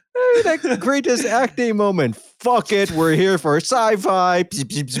 Like greatest acting moment. Fuck it, we're here for sci-fi.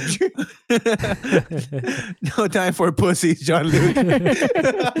 No time for pussies, Jean-Luc.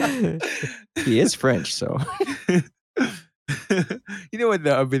 He is French, so You know what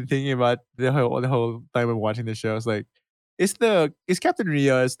I've been thinking about the whole time I'm watching the show? It's like, is Captain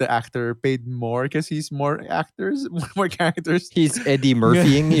Rios the actor paid more because he's more actors, more characters? he's Eddie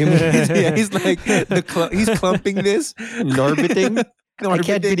Murphying you mean? Yeah, he's like he's clumping this, Norbiting. I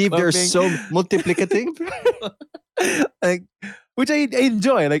can't Norbiting, believe they're clumping. so multiplicative. Like, which I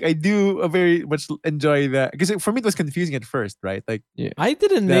enjoy. Like, I do very much enjoy that because for me it was confusing at first, right? Like, I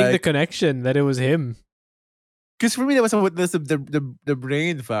didn't make the Like- connection that it was him. because for me that was the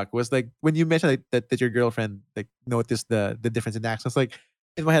brain fuck was like when you mentioned like, that your girlfriend like noticed the difference in accents. Like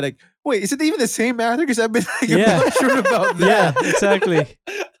in my head, like, wait, is it even the same actor? Because I've been like, I'm Yeah. not sure about Yeah, that. exactly.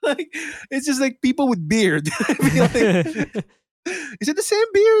 Like, it's just like people with beard. I feel like, is it the same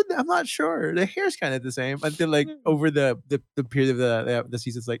beard? I'm not sure. The hair's kind of the same until like over the period of the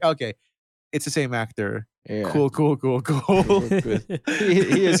season. It's like, okay, it's the same actor. Yeah. Cool.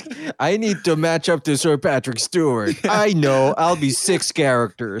 He is. I need to match up to Sir Patrick Stewart. I know. I'll be 6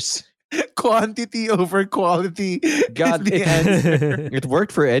 characters. Quantity over quality. God, is the answer. It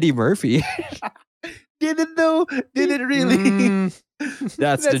worked for Eddie Murphy. Did it though? Did it really? Mm.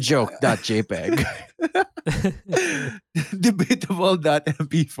 That's the joke. Not JPEG.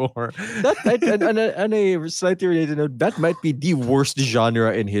 Debatable.mp4. On a slightly related note, that might be the worst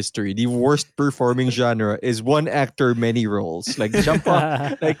genre in history. The worst performing genre is one actor, many roles. Like jump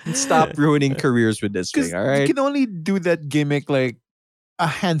off, like stop ruining careers with this Because thing. All you right. can only do that gimmick like a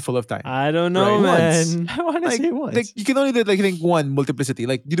handful of times. I don't know, Right. man. I want to Like, say once. like you can only do it like I think one multiplicity.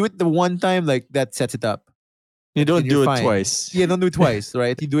 Like you do it the one time, like that sets it up. you don't and do you're it fine. twice. Yeah, don't do it twice,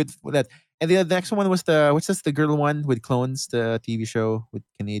 right? You do it for that. And the next one was the girl one with clones, the TV show with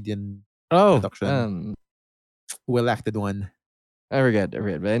Canadian Oh, production. well acted one. I forget,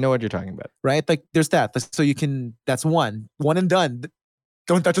 but I know what you're talking about. Right? Like there's that. So you can that's one and done.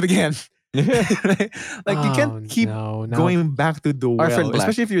 Don't touch it again. Right? Like you Oh, can't keep no. going back to the Orphan well, Black.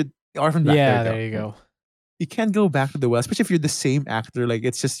 especially if you're Orphan Black. Yeah, there there you you go. You can't go back to the well, especially if you're the same actor. Like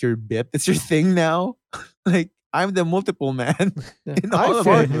it's just your bit. It's your thing now. Like I'm the multiple man in all of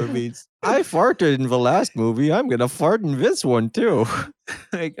my movies. I farted in the last movie. I'm gonna fart in this one too.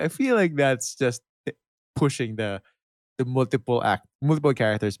 Like I feel like that's just pushing the multiple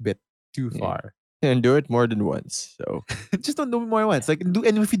characters bit too Yeah. far. And do it more than once. So Just don't do it more once. Like,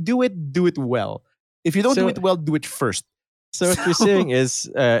 and if you do it well. If you don't do So- it well, do it first. So what you're So- saying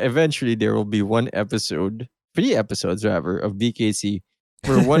is, eventually there will be 3 episodes rather, of BKC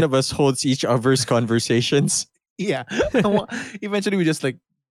where one of us holds each other's conversations. Yeah. Eventually, we just like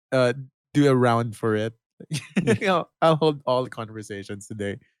do a round for it. I'll hold all the conversations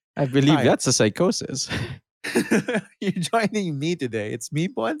today. I believe Hi. that's a psychosis. You're joining me today. It's me,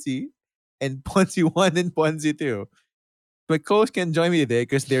 Ponzi, and Ponzi 1 and Ponzi 2. My co-host can join me today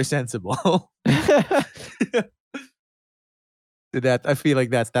because they're sensible. That I feel like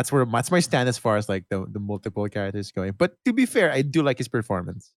that's where that's my stand as far as like the multiple characters going. But to be fair, I do like his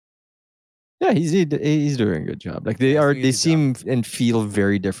performance. Yeah, he's doing a good job. Like Yeah, he's doing a they good seem and feel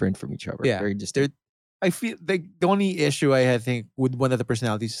very different from each other. Yeah, Very they're distinct. I feel like the only issue I think with one of the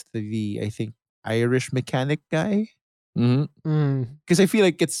personalities, the I think Irish mechanic guy, Mhm. because I feel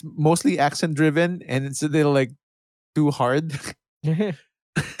like it's mostly accent driven and it's a little like too hard.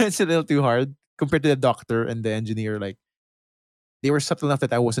 It's a little too hard compared to the doctor and the engineer. Like they were subtle enough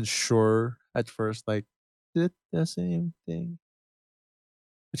that I wasn't sure at first. Like, is it the same thing?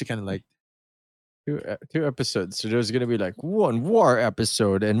 Which I kind of liked. Two episodes. So there's gonna be like one war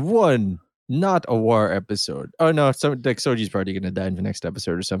episode and one not a war episode. Oh no, so like Soji's probably gonna die in the next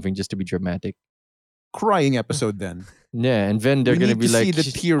episode or something just to be dramatic. Crying episode then. Yeah, and then they're We gonna need be to like, see the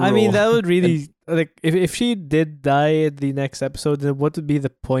she's- tear roll. I mean, that would really like if she did die at the next episode, then what would be the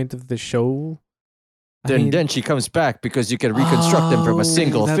point of the show? I mean- then she comes back because you can reconstruct them from a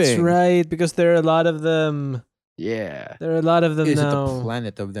single that's thing. right, because there are a lot of them. Yeah. There are a lot of them Is it now. the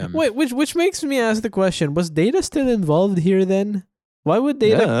planet of them? Wait, which makes me ask the question: was Data still involved here then? Why would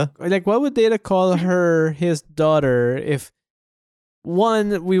Data Yeah. like? Why would Data call her his daughter if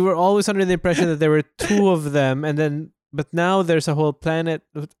one we were always under the impression that there were two of them, and then but now there's a whole planet.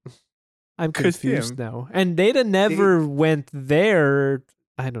 I'm 'Cause confused him. now. And Data never went there.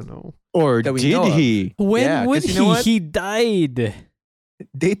 I don't know. Or That we know did of. he? When Yeah, would 'cause you know what? he died?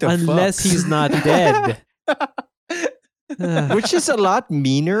 Data Unless fucks. he's not dead. Which is a lot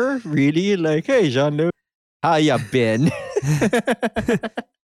meaner, really. Like, hey, Jean-Luc, how ya been?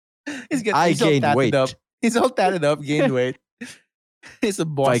 He's all gained tatted weight. Up. He's all tatted up, gained weight. He's a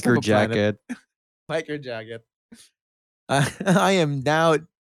boss of Biker a planet. jacket. Biker jacket. I am now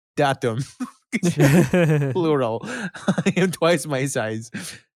datum. Plural. I am twice my size.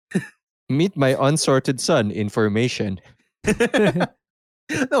 Meet my unsorted son. Information.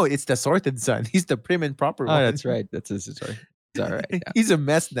 No, it's the sorted son. He's the prim and proper Oh, one. that's right. That's his story. It's all right. Yeah. He's a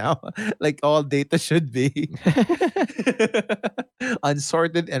mess now, like all data should be.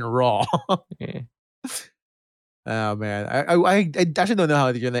 Unsorted and raw. Yeah. Oh man, I actually don't know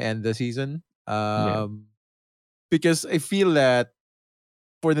how they're gonna end the season. Because I feel that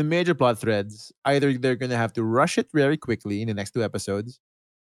for the major plot threads, either they're gonna have to rush it very quickly in the next 2 episodes,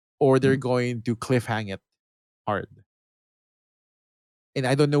 or they're going to cliffhang it hard. And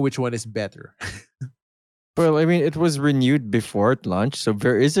I don't know which one is better. Well, I mean, it was renewed before it launched, so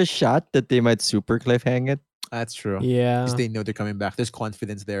there is a shot that they might super cliffhang it. That's true. Yeah. Because they know they're coming back. There's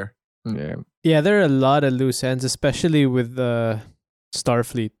confidence there. Yeah. Yeah, there are a lot of loose ends, especially with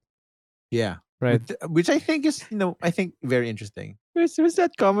Starfleet, Yeah. right? Which I think is, I think very interesting. Who's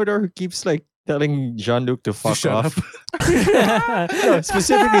that Commodore who keeps like telling Jean-Luc to fuck shut off? No,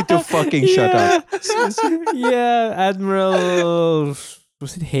 specifically to fucking shut up. Yeah, Admiral.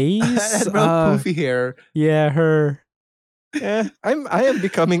 Was it Hayes? Admiral Poofy hair. Yeah, her. Yeah, I am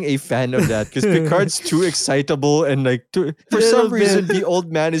becoming a fan of that because Picard's too excitable and like for Little some reason bit. the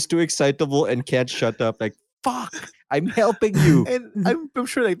old man is too excitable and can't shut up. Like fuck, I'm helping you. And I'm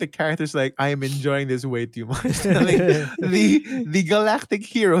sure like the character's like, I am enjoying this way too much. Telling the galactic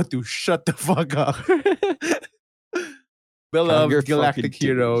hero to shut the fuck up. your Beloved fucking galactic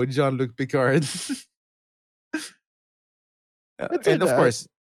hero, titties. Jean-Luc Picard. That's And it, of course,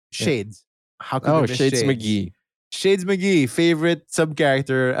 Shades. How could we Oh, miss Shades McGee. Shades McGee, favorite sub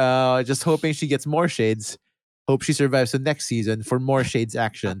character. Just hoping she gets more shades. Hope she survives the next season for more Shades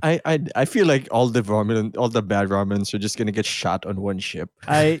action. I feel like all the bad Romulans are just gonna get shot on one ship.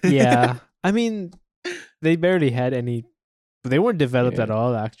 Yeah. I mean, they barely had any. They weren't developed Yeah. at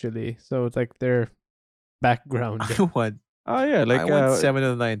all, actually. So it's like their background. I want, Oh yeah, like I want 7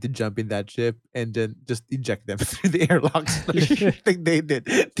 of 9 to jump in that ship and then just eject them through the airlocks like they did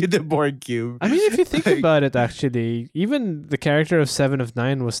to the Borg cube. I mean, if you think Like- about it, actually, even the character of 7 of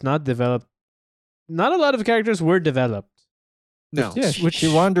 9 was not developed. Not a lot of characters were developed. No. Yeah, Which- she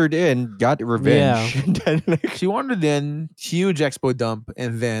wandered in, got revenge, and then like, She wandered in, huge expo dump,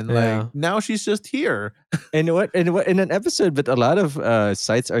 and then Yeah. like now she's just here. what in an episode, but a lot of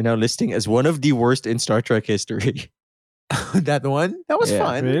sites are now listing as one of the worst in Star Trek history. That one? That was Yeah.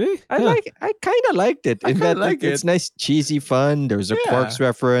 fun. Really? I Huh. kind of liked it. I In kinda that like it's it. nice, cheesy fun. There's a Yeah. Quarks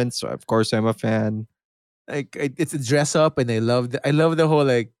reference, so of course I'm a fan. Like it's a dress up, and I love the whole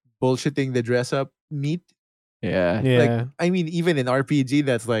like bullshitting the dress up meet. Yeah. Yeah. I mean, even in RPG,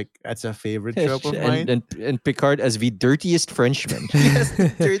 that's a favorite trope of mine. and Picard as the dirtiest Frenchman. Yes, the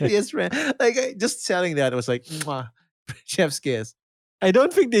dirtiest friend. Like just selling that was like, mwah, chef's kiss. I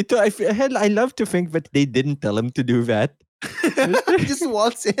don't think they. I love to think that they didn't tell him to do that. Just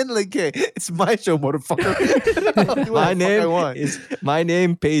waltz in like, hey, it's my show, motherfucker. I'll do what My the fuck I name want. is my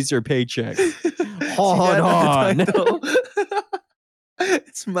name pays your paycheck. See Hon that hon. in the title?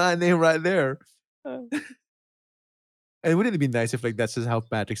 It's my name right there. And wouldn't it be nice if like that's just how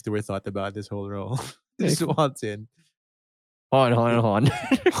Patrick Stewart thought about this whole role? Just waltz in. Hon hon.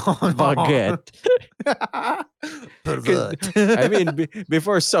 Baguette. Pervert. I mean,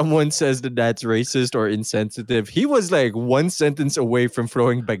 before someone says that that's racist or insensitive, he was like one sentence away from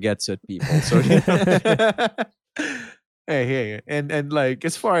throwing baguettes at people. So you know, hey, and like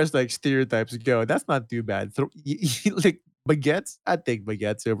as far as like stereotypes go, that's not too bad. Like baguettes, I'd take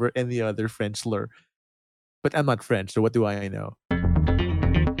baguettes over any other French slur. But I'm not French, so what do I know?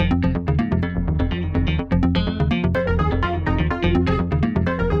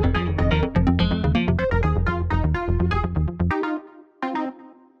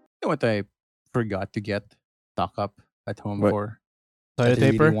 You know what I forgot to get stock up at home What? for? Toilet that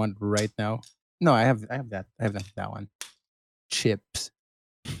I paper? really want right now. No, I have that one. Chips.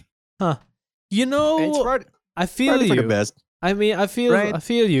 Huh. You it's know, part, I feel part for the you. best. I mean, I feel Right?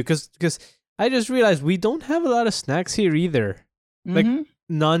 you because I just realized we don't have a lot of snacks here either. Like- Mhm.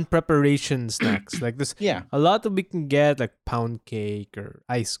 Non-preparation snacks like this. Yeah. A lot that we can get like pound cake or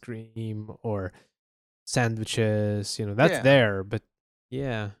ice cream or sandwiches. You know, that's Yeah. there. But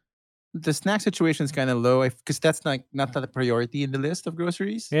yeah, The snack situation is kind of low because that's not a priority in the list of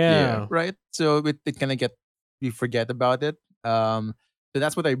groceries. yeah. Right. So it kind of we forget about it. So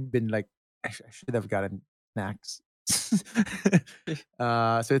that's what I've been like. I should have gotten snacks.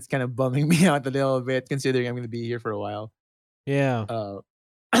 So it's kind of bumming me out a little bit considering I'm going to be here for a while. Yeah.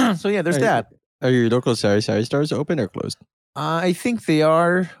 So yeah, there's Are- that. Are your local Sari Sari stores open or closed? I think they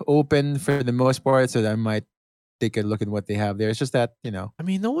are open for the most part, so I might take a look at what they have there. It's just that I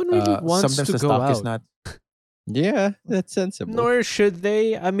mean, no one really wants sometimes to the go stock out. is not. Yeah, that's sensible. Nor should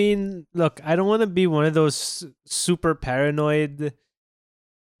they. I mean, look, I don't want to be one of those super paranoid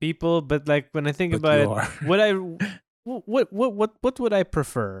people, but like when I think But about you it, are. what would I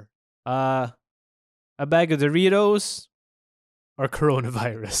prefer? A bag of Doritos or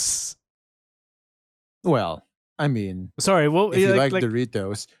coronavirus? Well, I mean, Sorry, what? if you like, like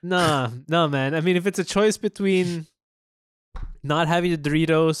Doritos, nah, no, man. I mean, if it's a choice between not having the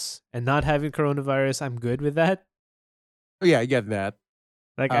Doritos and not having coronavirus, I'm good with that. oh, yeah, I get that.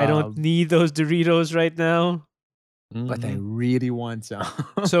 Like, I don't Um, need those Doritos right now. But I Mhm. really want some.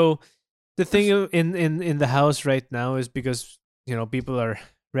 So the thing in the house right now is because people are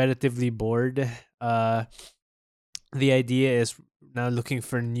relatively bored. The idea is now looking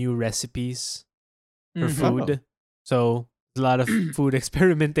for new recipes for Mhm. food. So a lot of food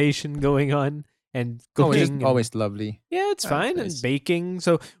experimentation going on and Always, cooking. and- always lovely. yeah, it's That's fine nice. and baking.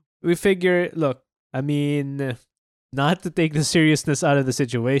 So we figure, look, I mean, not to take the seriousness out of the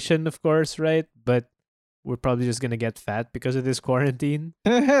situation, of course, right? But we're probably just gonna get fat because of this quarantine.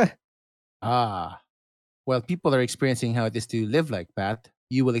 Ah, well, people are experiencing how it is to live like Pat.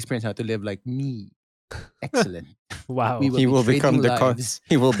 You will experience how to live like me. Excellent. Wow. We He be will become trading the lives.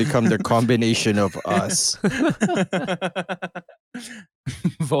 he will become the combination of us.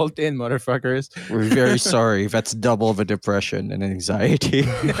 Vault in, motherfuckers. We're very sorry. That's double the depression and anxiety.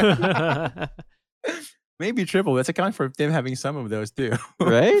 Maybe triple. Let's account for Tim having some of those too.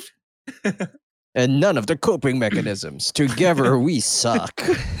 Right? And none of the coping mechanisms. Together we suck.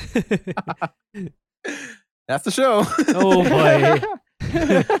 That's the show. Oh, boy.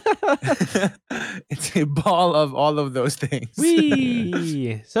 It's a ball of all of those things.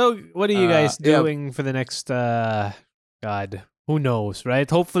 Wee. So, what are you guys yeah. doing for the next? God, who knows, right?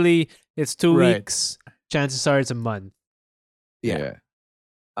 Hopefully, it's 2 Right. weeks. Chances are it's a month. Yeah.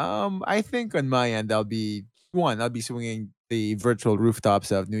 I think on my end, I'll be swinging the virtual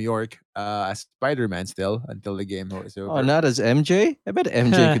rooftops of New York as Spider-Man still until the game is over. Oh, not as MJ? I bet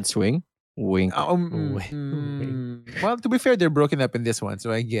MJ could swing. Wink. Well, to be fair, they're broken up in this one,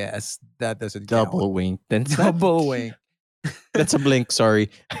 so I guess that doesn't count. Double wink. Then it's not- Double wing. That's a blink. Sorry.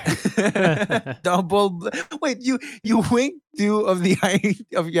 Wait, you wink two of the eye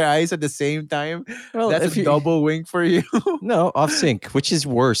of your eyes at the same time? Well, That's if a you double wink for you. no off sync, which is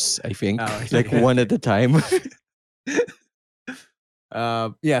worse, I think. Oh, Like okay, one at a time.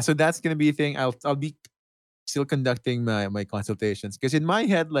 Yeah, so that's gonna be a thing. I'll be still conducting my consultations because in my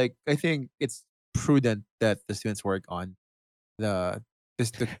head, like I think it's prudent that the students work on the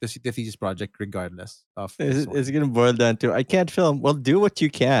the thesis project regardless of the It's, source. it's gonna boil down to I can't film. Well, do what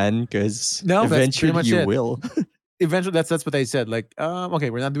you can, because No, that's pretty eventually much you it. will. Eventually, that's what I said. Like, okay,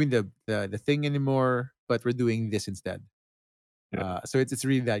 we're not doing the thing anymore, but we're doing this instead. Yeah. So it's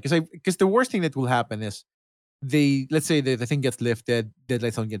really that because the worst thing that will happen is let's say the thing gets lifted,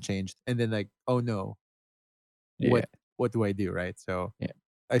 deadlines don't get changed, and then like, oh no, Yeah. what do I do, right? So Yeah.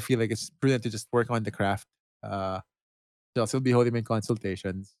 I feel like it's prudent to just work on the craft. So I'll still be holding my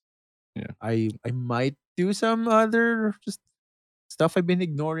consultations. Yeah. I might do some other just stuff I've been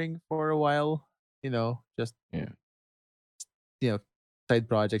ignoring for a while. Just Yeah. side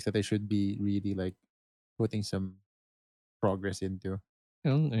projects that I should be really like putting some progress into. I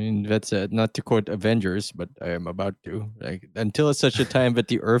mean, that's not to quote Avengers, but I am about to. Like, until such a time that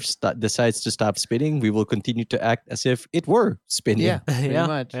the Earth decides to stop spinning, we will continue to act as if it were spinning. Yeah, pretty yeah,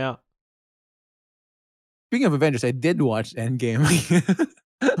 much. yeah. Speaking of Avengers, I did watch Endgame.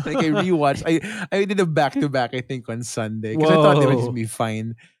 Like I rewatched. I did a back to back. I think on Sunday because I thought they were Whoa. gonna be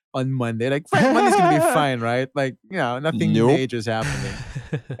fine on Monday. Like Monday's gonna be fine, right? Like nothing Nope. major is happening.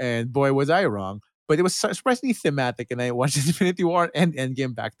 And boy, was I wrong. But it was surprisingly thematic, and I watched Infinity War and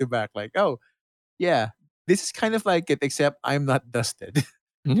Endgame back to back. Like, oh yeah, this is kind of like it, except I'm not dusted.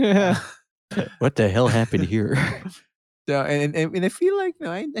 What the hell happened here? So and I feel like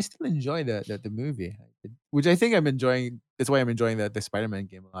I still enjoy the movie, which I think I'm enjoying. That's why I'm enjoying the Spider-Man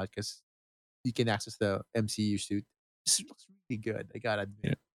game a lot because you can access the MCU suit. This looks really good. I gotta admit.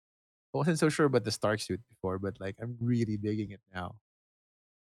 Yeah. I wasn't so sure about the Stark suit before, but like I'm really digging it now.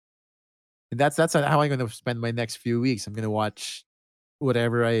 And that's how I'm gonna spend my next few weeks. I'm gonna watch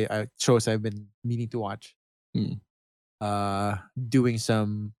whatever I shows I've been meaning to watch. Hmm. Doing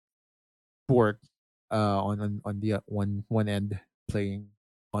some work on the one end, playing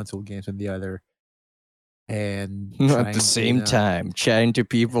console games on the other, and At trying the to, same time, chatting to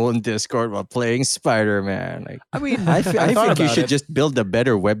people in Discord while playing Spider-Man. Like, I mean, I I think thought you about should it. just build a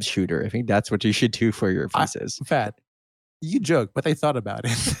better web shooter. I think that's what you should do for your I- thesis. Fat. You joke, but I thought about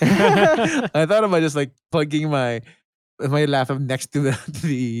it. I thought about just like plugging my laptop next to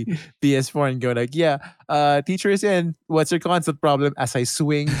the PS4 and go like, yeah, teacher is in. What's your constant problem? As I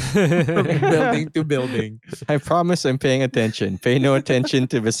swing from building to building. I promise I'm paying attention. Pay no attention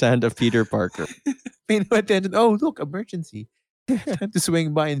to the sound of Peter Parker. Pay no attention. Oh, look, emergency. Time to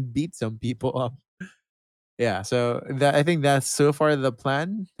swing by and beat some people up. Yeah, so I think that's so far the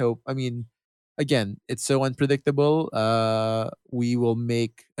plan. So I mean, again, it's so unpredictable. We will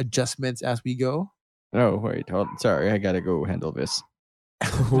make adjustments as we go. Oh, wait. Sorry, I gotta go handle this.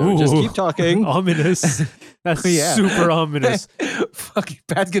 No, just keep talking. Ominous. That's Yeah. super ominous. Fucking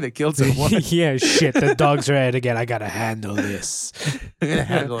Pat's gonna kill someone. Yeah, shit. The dogs are at it again. I gotta handle this. I'm gonna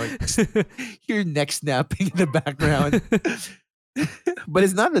handle it. Hear neck snapping in the background. But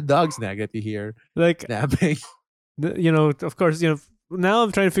it's not the dog snack that you hear Like, snapping. of course, now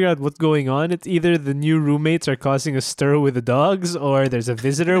I'm trying to figure out what's going on. It's either the new roommates are causing a stir with the dogs, or there's a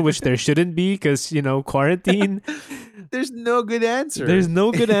visitor, which there shouldn't be because, quarantine. There's no good answer. There's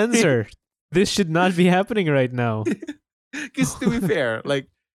no good answer. This should not be happening right now. Because to be fair, like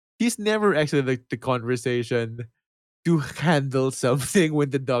he's never actually like the conversation to handle something when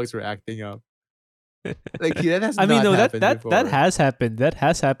the dogs were acting up. Like that has I mean, not no, that happened that before. that has happened. That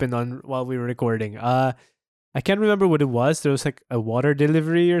has happened on while we were recording. I can't remember what it was. There was like a water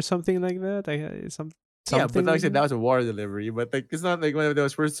delivery or something like that. Something yeah, but like I like said, that was a water delivery. But like it's not like one of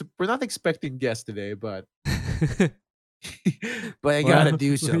those. We're not expecting guests today, but that. but I gotta Well,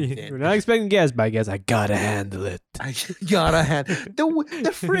 do We're something. not expecting guests, but I guess I gotta handle it. I gotta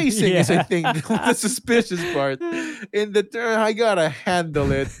the phrasing is, I think, the suspicious part. In the term, I gotta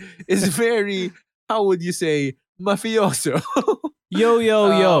handle it is very. How would you say mafioso?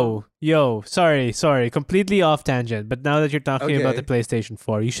 Yo. Sorry. Completely off tangent. But now that you're talking about the Okay. PlayStation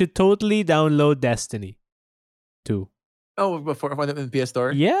 4, you should totally download Destiny 2. Oh, before on the PS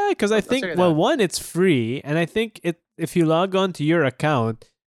Store. Yeah, because I I'll think, check it well, out. one, it's free. And I think if you log on to your account,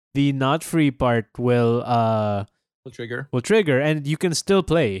 the not free part will trigger and you can still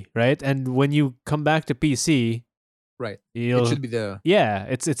play, right? And when you come back to PC, Right. you'll It should be the. yeah,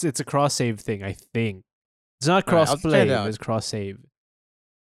 it's a cross save thing, I think. It's not Alright, I'll cross check play, it but out. it's cross save.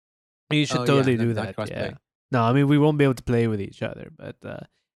 You should Oh, yeah, totally not- do not that. crossplay. Yeah. No, I mean we won't be able to play with each other, but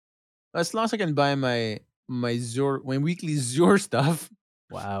As long as I can buy my weekly Zor stuff,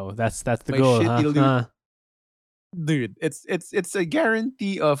 wow, that's the My goal, shitty huh? loot. Huh. dude, it's a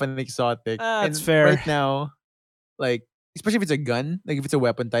guarantee of an exotic. That's And fair. right now, like especially if it's a gun, like if it's a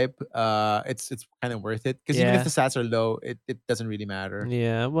weapon type, it's kind of worth it because even if Yeah. the stats are low, it doesn't really matter.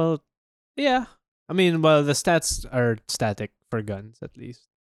 Yeah, well, yeah. I mean, well, the stats are static for guns at least.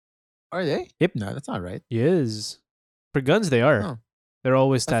 Are they? Yep. No, that's not right. Yes. For guns, they are. Oh. They're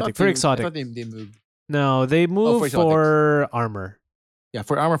always I thought static. For I exotic. thought they moved. No, they move for exotics. for armor. Yeah,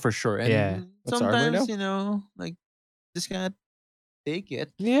 for armor for sure. And Yeah. What's armor sometimes, now? like just gotta take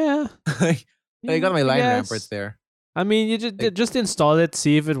it. Yeah. Like, I got my I line guess. ramparts there. I mean, you Like- just install it,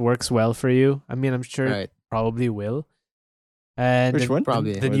 see if it works well for you. I mean, I'm sure it Right. probably will. And Which one?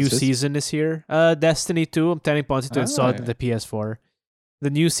 Probably. the What new is this? season is here. Destiny 2. I'm telling Ponzi to install it Ah. on the PS4. The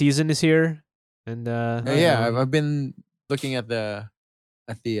new season is here. And Yeah, I've been looking at the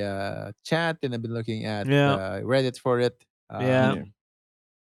chat and I've been looking at Reddit for it. Yeah.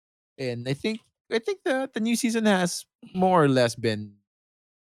 And I think the new season has more or less been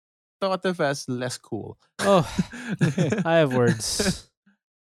thought of as less cool. Oh, I have words.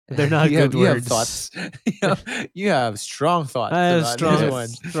 They're not you good have, You have words. thoughts. you have strong thoughts. I have about strong this one.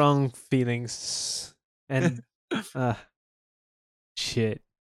 strong feelings. And shit.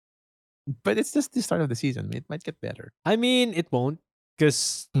 But it's just the start of the season. It might get better. I mean, it won't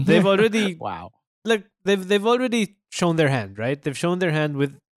because they've already Wow. look. They've already shown their hand, right? They've shown their hand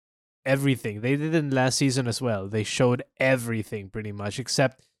with everything. They did in last season as well. They showed everything pretty much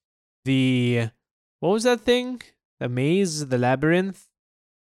except the what was that thing? The maze, the labyrinth.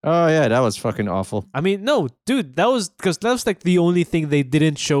 Oh yeah, that was fucking awful. I mean, no, dude, that was like the only thing they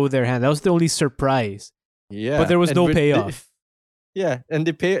didn't show their hand. That was the only surprise. Yeah, But there was and no with the- payoff. yeah, and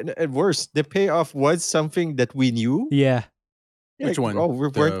worse, the payoff was something that we knew. Yeah, Which one? Oh,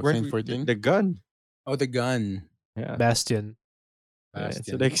 we're The weren't Saint we- 14? the gun. Oh, the gun. Yeah. Bastion. Yeah,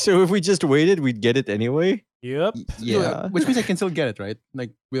 Bastion. so if we just waited, we'd get it anyway. Yep. Yeah. Which means I can still get it, right?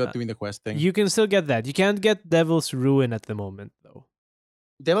 Like without doing the quest thing. You can still get that. You can't get Devil's Ruin at the moment though.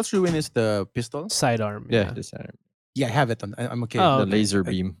 Devil's Ruin is the pistol. Sidearm. Yeah, the center, Yeah, I have it on. I'm okay. Oh, the okay. laser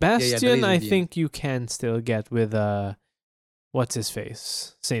beam. Bastion, laser I beam. think you can still get with what's his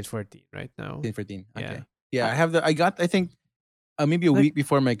face? Saint 14 right now. 14. Yeah. Okay. Yeah, I have the. I got. I think maybe a Like- week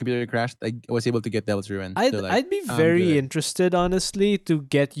before my computer crashed, I was able to get Devil's Ruin. I'd So, like, I'd be I'm very good. interested, honestly, to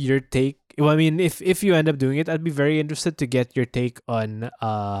get your take. Well, I mean, if you end up doing it, I'd be very interested to get your take on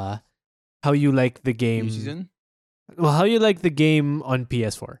how you like the game. New season. Well, how you like the game on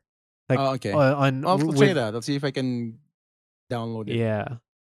PS4. Like Oh, okay. on I'll with- check it out. I'll see if I can download it. Yeah.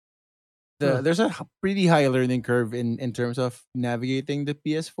 There's a pretty high learning curve in terms of navigating the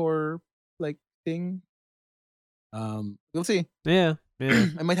PS4 like thing. We'll see. Yeah. Yeah.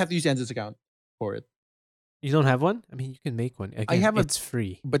 I might have to use Enzo's account for it, You don't have one? I mean, you can make one. Again, have a- it's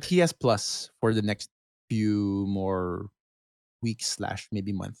free. but he has Plus for the next few more weeks /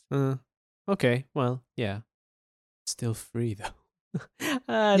 maybe month. Okay. Well, yeah. It's still free though.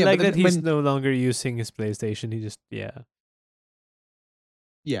 I Yeah, like but that he's when- no longer using his PlayStation. He just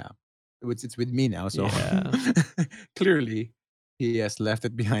Yeah, it's with me now, so Yeah. clearly he has left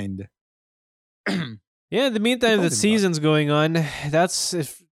it behind. Yeah, in the meantime, told the him about it. season's going on. That's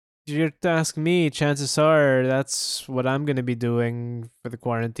if you're to ask me, chances are that's what I'm gonna be doing for the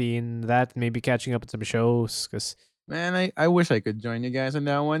quarantine. That maybe catching up on some shows, cause Man, I wish I could join you guys on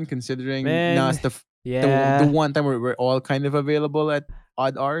that one, considering Man, now it's the yeah. the one time we're all kind of available at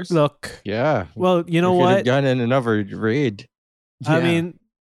odd hours. Look, Yeah. well, you know we could have what? gone in another raid. I Yeah. mean,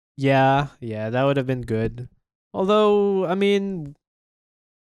 yeah, that would have been good. Although, I mean,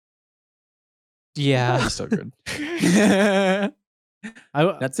 yeah, so good. I,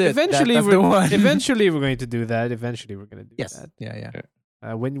 That's it. Eventually, That's the we're one. eventually we're going to do that. Eventually, we're going to do yes. that. Yeah.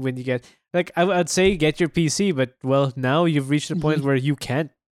 When you get like I'd say get your PC, but well now you've reached a point where you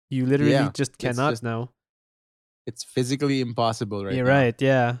can't. You literally Yeah, just it's cannot just now. It's physically impossible right You're now. right.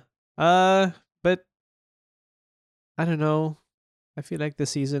 Yeah. But I don't know. I feel like the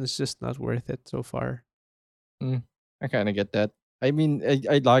season is just not worth it so far. I kind of get that. I mean,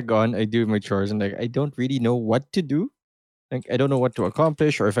 I log on, I do my chores, and like I don't really know what to do. Like I don't know what to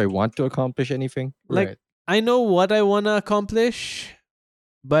accomplish, or if I want to accomplish anything. Like, Right. I know what I want to accomplish,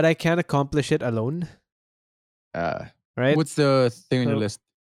 but I can't accomplish it alone. Right? What's the thing on your So- list?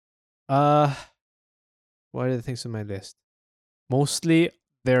 What are the things on my list? Mostly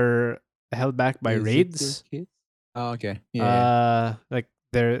they're held back by Is it raids. your kids? Oh, okay. Yeah. Like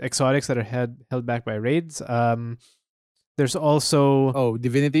they're exotics that are held back by raids. There's also Oh,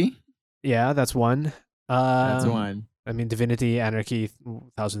 Divinity. yeah, that's one. That's Um, one. I mean, Divinity, Anarchy,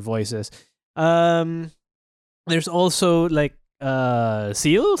 Thousand Voices. There's also like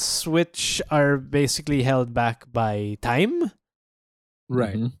seals, which are basically held back by time.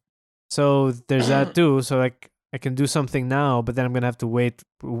 Right. Mhm. So there's that too. So like I can do something now, but then I'm gonna have to wait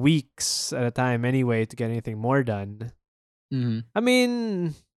weeks at a time anyway to get anything more done. Mm-hmm. I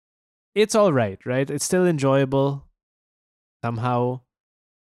mean, it's all right? It's still enjoyable somehow,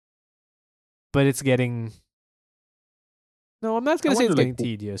 but it's getting. No, I'm not I gonna say it's wonder, getting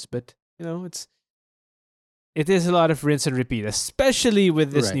tedious, but it is a lot of rinse and repeat, especially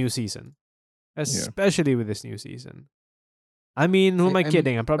with this Right. new season. Especially with this new season. I mean, who am I I'm-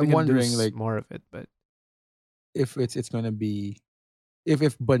 kidding? I'm probably I'm gonna do wondering, like- more of it, but if it's gonna be, if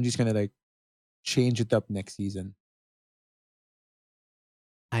Bungie's gonna like change it up next season.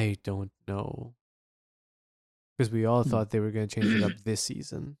 I don't know. Because we all thought they were gonna change it up this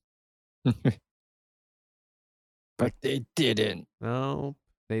season. But they didn't. No,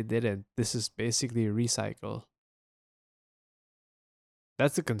 they didn't. This is basically a recycle.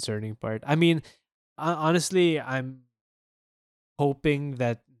 That's the concerning part. I mean, honestly, I'm hoping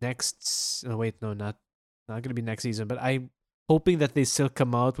that no, wait, no, not gonna be next season, but I'm hoping that they still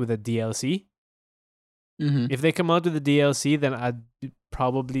come out with a DLC. Mm-hmm. If they come out with a DLC, then I'd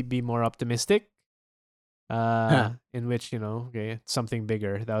probably be more optimistic. In which okay, something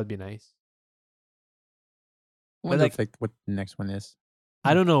bigger, that would be nice. I wonder like- if like what the next one is.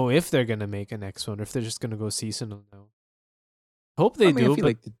 I don't know if they're gonna make a next one or if they're just gonna go seasonal now. Hope they I mean, do, I feel but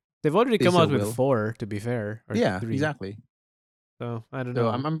like they've already they come out still with will. 4, to be fair. Or yeah, 3. exactly. So I don't So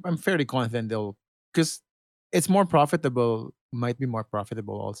know. I'm fairly confident they'll, because it's more profitable. Might be more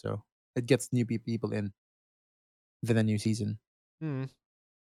profitable also. It gets new people in than a new season.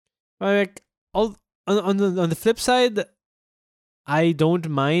 Like on the flip side, I don't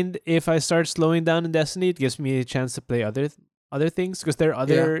mind if I start slowing down in Destiny. It gives me a chance to play other things because there are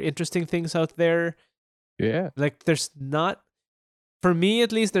other interesting things out there. Yeah. Like there's not, for me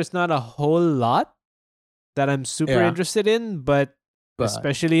at least, there's not a whole lot that I'm super Yeah. interested in, but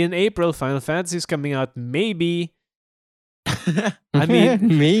especially in April, Final Fantasy is coming out. Maybe I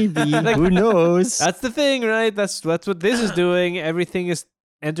mean, maybe. like, Who knows? that's the thing, right? That's what this is doing. Everything is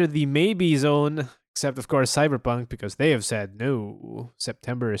entered the maybe zone, except of course Cyberpunk, because they have said no.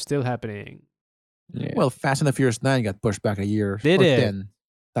 September is still happening. Yeah. Well, Fast and the Furious 9 got pushed back a year. Did or it? 10.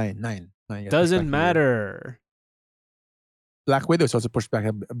 9 got pushed back Doesn't a year. matter. Black Widow is also pushed back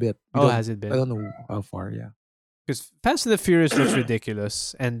a bit. Oh, has it I been? don't know how far. Yeah. Because Fast and the Furious looks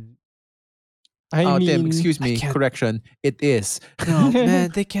ridiculous, and I mean, Tim, excuse I me. can't- Correction. It is. no,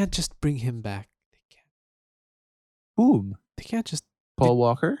 man, they can't just bring him back. Whom? They can't just. Paul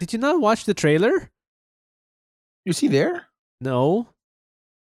Walker? Did you not watch the trailer? You see there? No,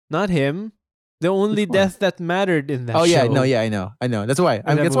 not him. The only Which one? death that mattered in that. Oh yeah, show. no, yeah, I know. That's why.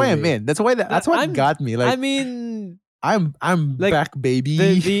 that That's why I'm movie. in. That's why. That's what I'm- got me. Like I mean, I'm like, back,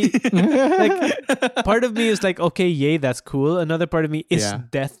 baby. part of me is like, okay, yay, that's cool. Another part of me is Yeah.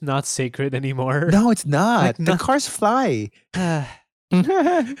 death not sacred anymore. no, it's not. Like, the no- cars fly.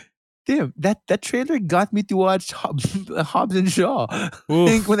 Damn, that trailer got me to watch Hobbs and Shaw.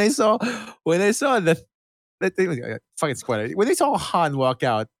 Oof. when I saw that thing, like, fucking spoiler. When I saw Han walk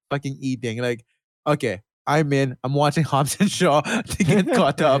out, fucking eating, like, okay, I'm in. I'm watching Hobbs and Shaw to get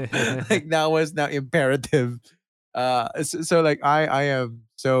caught up. Like that was now imperative. So like I am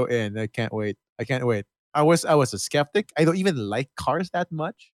so in. I can't wait. I was a skeptic. I don't even like cars that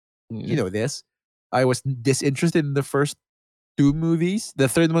much. You know this. I was disinterested in the first 2 movies. The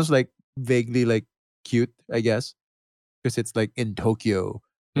third one's like vaguely like cute, I guess, because it's like in Tokyo,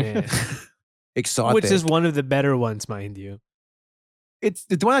 Yeah. exotic. Which is one of the better ones, mind you. It's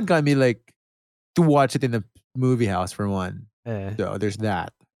the one that got me like to watch it in a movie house for one. Eh. So there's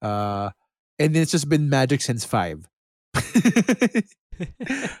that. And it's just been magic since 5.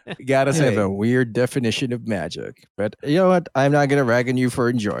 Gotta I say, have a weird definition of magic, but you know what? I'm not gonna rag on you for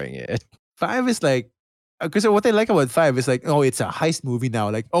enjoying it. 5 is like, because what I like about 5 is like, oh, it's a heist movie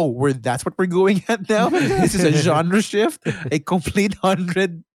now. Like, oh, that's what we're going at now. This is a genre shift, a complete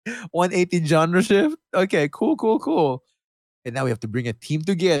 180 genre shift. Okay, cool. And now we have to bring a team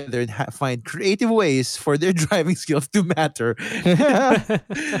together and find creative ways for their driving skills to matter.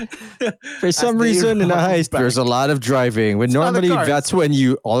 For As some they reason, in a run heist, there's a back. lot of driving. When It's not the normally cars. that's when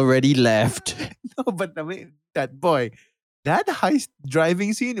you already left. No, but I mean, that heist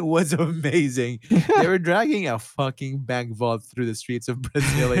driving scene was amazing. They were dragging a fucking bank vault through the streets of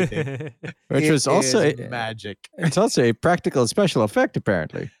Brazil, I think. Which It was also is magic. it's also a practical special effect,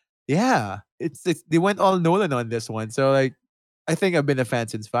 apparently. Yeah, it's they went all Nolan on this one. So like, I think I've been a fan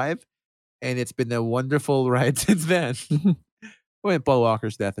since 5, and it's been a wonderful ride since then. When Paul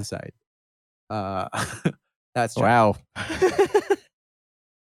Walker's death aside, uh, that's tragic. Wow.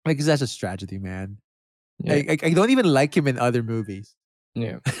 Because that's just tragedy, man. Yeah. I don't even like him in other movies.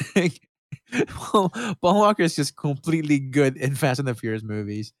 Yeah. Paul Walker is just completely good in Fast and the Furious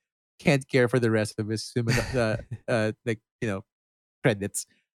movies. Can't care for the rest of his credits.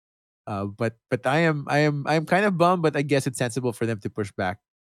 But I'm kind of bummed, but I guess it's sensible for them to push back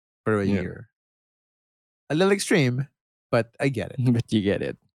for a Yeah. year. A little extreme, but I get it. But you get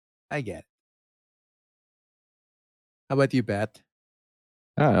it. I get it. How about you, Pat?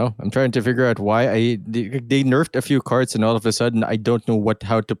 I don't know. I'm trying to figure out why they nerfed a few cards and all of a sudden I don't know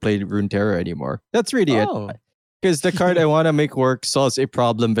how to play Runeterra anymore. That's really it. Oh, Because the card I want to make work solves a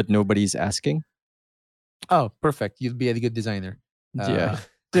problem that nobody's asking. oh, perfect. You'd be a good designer. Yeah.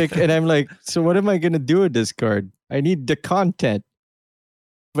 And I'm like, so what am I gonna do with this card? I need the content,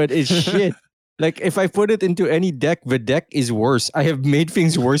 but it's shit. Like if I put it into any deck, the deck is worse. I have made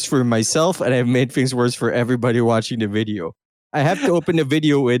things worse for myself, and I've made things worse for everybody watching the video. I have to open the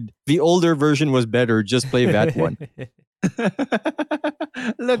video with the older version was better. Just play that one.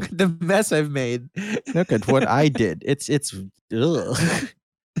 Look at the mess I've made. Look at what I did. It's ugh.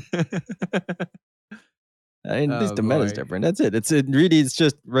 I mean, at least Oh, the meta is boy. different. That's it. It's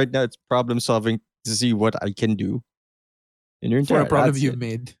just right now. It's problem solving to see what I can do. In your For a entire problem that's you've it.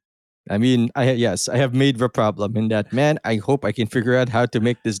 made. I mean, I have made the problem in that. Man, I hope I can figure out how to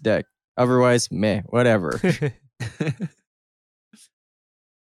make this deck. Otherwise, meh, whatever.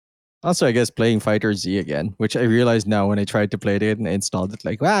 Also, I guess playing Fighter Z again, which I realized now when I tried to play it and I installed it,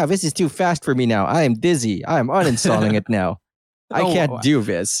 like, wow, this is too fast for me now. I am dizzy. I am uninstalling it now. I Oh, can't wow. do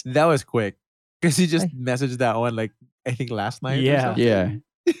this. That was quick. Because you just messaged that one, like, I think last night. Yeah. Yeah.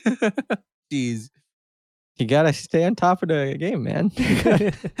 Jeez. You gotta stay on top of the game, man.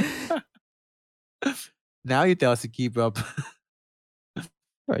 Now you tell us to keep up. Of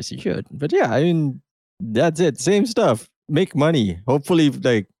course, you should. But yeah, I mean, that's it. Same stuff. Make money. Hopefully,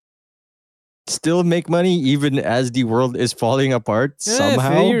 like, still make money even as the world is falling apart Yeah,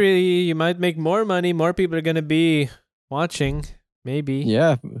 somehow. theory, you might make more money. More people are gonna be watching. Maybe.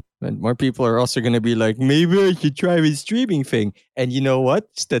 Yeah. And more people are also going to be like, maybe I should try this streaming thing. And you know what?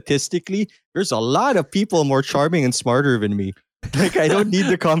 Statistically, there's a lot of people more charming and smarter than me. Like, I don't need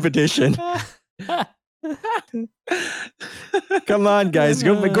the competition. Come on, guys.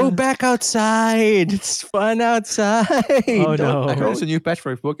 Go back outside. It's fun outside. Oh, no. I heard there's a new patch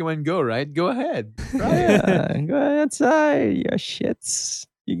for Pokemon Go, right? Go ahead. Yeah, go outside. You shits.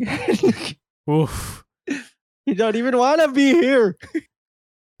 Oof. You don't even want to be here.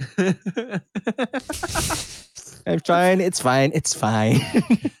 I'm trying. It's fine. It's fine.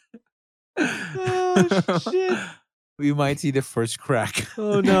 Oh, shit. We might see the first crack.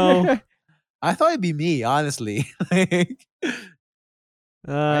 Oh no. I thought it'd be me, honestly. Like, I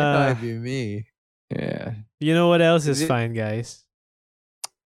thought it'd be me. Yeah. You know what else Is is it- fine, guys?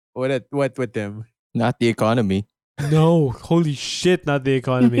 What with them? Not the economy. No, holy shit, not the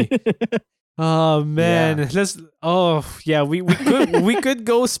economy. Oh man, let's. Oh yeah, we could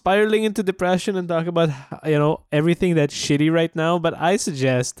go spiraling into depression and talk about everything that's shitty right now. But I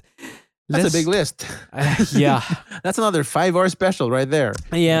suggest That's a big list. yeah, That's another 5-hour special right there.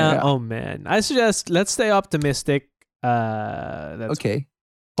 yeah. Yeah. Oh man, I suggest let's stay optimistic. That's Okay.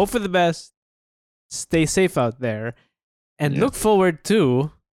 hope for the best. Stay safe out there, and Yeah. look forward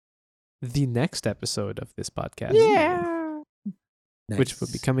to the next episode of this podcast. Which will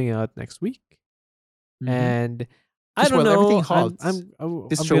be coming out next week. Mhm. And I Just don't while know. everything halts,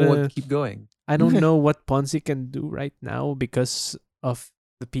 this I'm show gonna, won't keep going. I don't know what Ponzi can do right now because of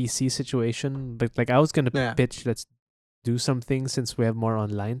the PC situation. But like I was gonna Yeah. pitch, let's do something since we have more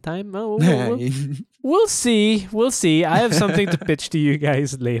online time. Oh, Okay. we'll see. We'll see. I have something to pitch to you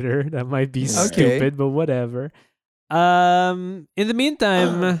guys later. That might be stupid, but whatever. In the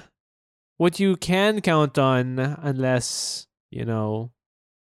meantime, what you can count on, unless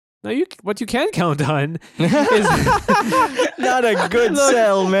what you can count on is Not a good Look,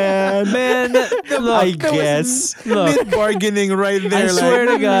 sell, man. man. Look, I guess. look, bargaining right there. I swear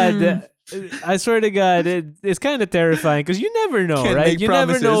to like, God. I swear to God, it's kind of terrifying because you never know, Can't right? make You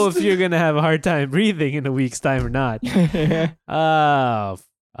never know promises. if you're gonna have a hard time breathing in a week's time or not. Oh,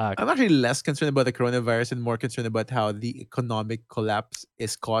 fuck. I'm actually less concerned about the coronavirus and more concerned about how the economic collapse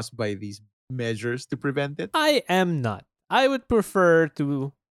is caused by these measures to prevent it. I am not. I would prefer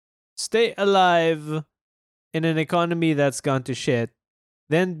to stay alive in an economy that's gone to shit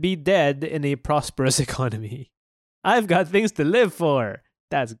than be dead in a prosperous economy. I've got things to live for.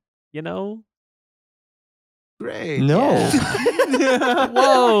 That's, Great. No.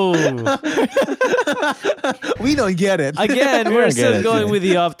 Whoa. We don't get it. Again, We we're don't get still it, going yeah. with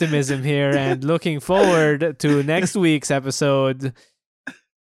the optimism here and looking forward to next week's episode.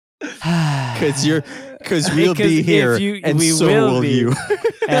 Because we'll Because be if here, you- and we so will will be. you.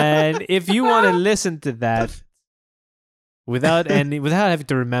 And if you want to listen to that without having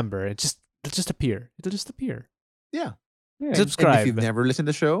to remember, it'll just appear. It'll just appear. Yeah. Yeah. Subscribe. And if you've never listened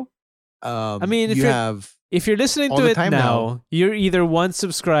to the show, I mean, if you you're- have If you're listening all to the it time now, now. you're either one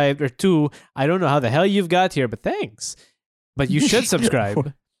subscribed or two. I don't know how the hell you've got here, but thanks. But you should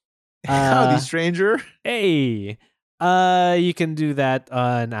subscribe. howdy, stranger. Hey, you can do that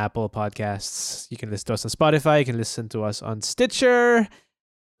on Apple Podcasts. You can listen to us on Spotify. You can listen to us on Stitcher.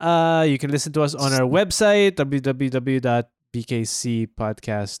 You can listen to us on our website,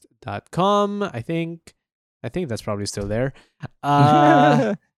 www.bkcpodcast.com. I think that's probably still there.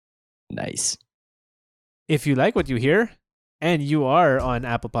 Nice. If you like what you hear and you are on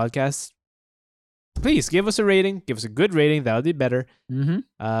Apple Podcasts, please give us a rating. Give us a good rating. That would be better. Mm-hmm.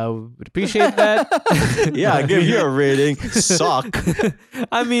 Would appreciate that. Yeah, I'll give you a rating. Suck.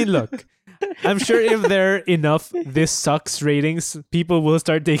 I mean, look, I'm sure if there are enough "this sucks" ratings, people will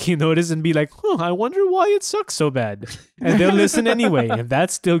start taking notice and be like, I wonder why it sucks so bad. And they'll listen anyway. And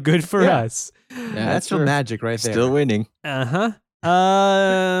that's still good for Yeah. us. Yeah, That's still true. magic right there. Still winning. Uh-huh.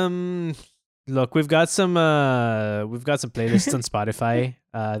 Look, we've got some playlists on Spotify.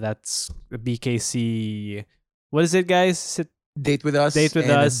 That's BKC. What is it, guys? Is it Date with us. Date with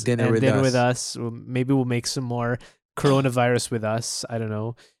and us Dinner, and with, dinner us. with us. Well, maybe we'll make some more coronavirus with us. I don't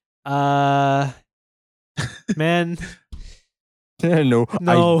know. Man, No,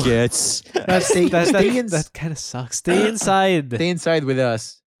 No. I guess. Stay in- that kind of sucks. Stay inside. Stay inside with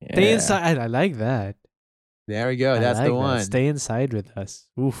us. Stay Yeah. inside. I like that. There we go. I That's like the that. one. Stay inside with us.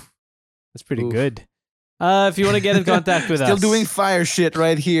 Oof. That's pretty Oof. good. If you want to get in contact with us. Still doing fire shit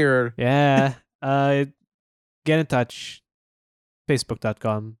right here. Yeah. Get in touch.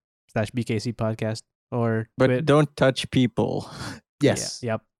 Facebook.com/BKC podcast or But don't touch people. Yes.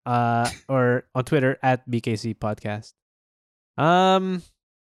 Yeah, yep. Or on Twitter @BKC podcast.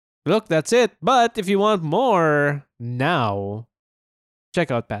 Look, that's it. But if you want more now,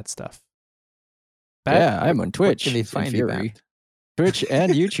 check out Pat's stuff. Pat? Yeah, I'm on Twitch. Can they in find you, Fury. Pat? Twitch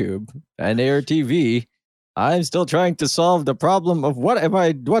and YouTube and Air TV. I'm still trying to solve the problem of what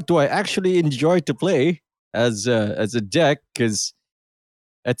do I actually enjoy to play as a deck, because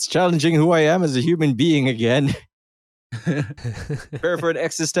it's challenging who I am as a human being again. Prepare for an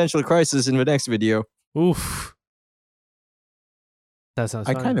existential crisis in the next video. Oof. That sounds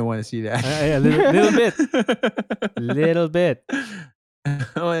I fun. kind of want to see that. A little bit. Little bit. I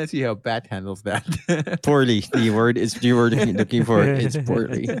want to see how Bat handles that. Poorly. The word you're looking for is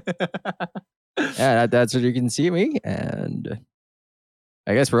poorly. Yeah, that's where you can see me. And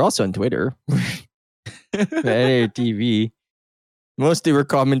I guess we're also on Twitter. Air TV. Mostly we're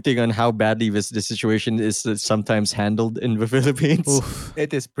commenting on how badly the situation is sometimes handled in the Philippines. Oof.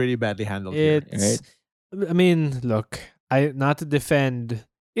 It is pretty badly handled here. It's I mean, look, not to defend,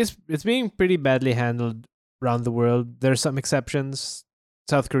 it's being pretty badly handled around the world. There are some exceptions.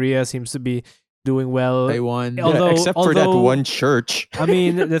 South Korea seems to be doing well. Taiwan. Yeah, although- except for that although- one church. I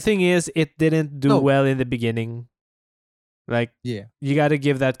mean, the thing is, it didn't do No. well in the beginning. Like, Yeah. you got to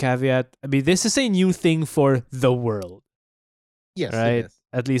give that caveat. I mean, this is a new thing for the world, Yes. right? Yes.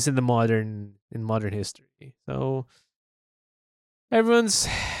 At least in modern history. So everyone's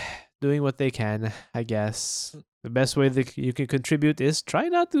doing what they can, I guess. The best way that you can contribute is try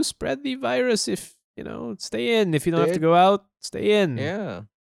not to spread the virus. If stay in. If you don't have to go out, stay in. Yeah.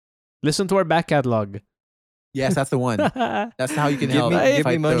 Listen to our back catalog. Yes, that's the one. That's how you can Give help. me, Right?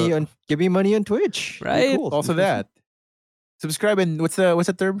 give me money on Twitch. Be Right? cool. Also that. Subscribe and what's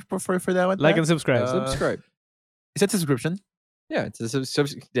the term for that one? Like Pat? and subscribe. Subscribe. Is that subscription? Yeah, it's a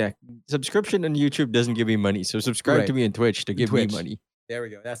subscription on YouTube doesn't give me money, so subscribe to Right. me on Twitch to give me Twitch. money. There we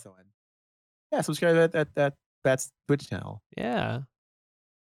go. That's the one. Yeah, subscribe at Pat's Twitch channel. Yeah.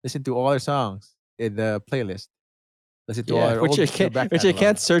 Listen to all our songs in the playlist. Listen to all Yeah, our which old I can't, back which I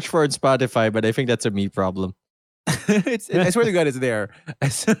can't catalog. search for on Spotify, but I think that's a me problem. I swear to God, it's there. I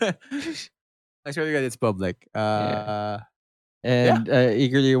swear to God, it's public. And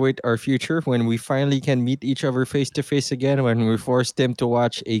eagerly await our future when we finally can meet each other face to face again. When we forced him to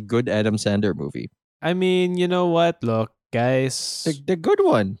watch a good Adam Sandler movie, I mean, you know what? Look, guys. the good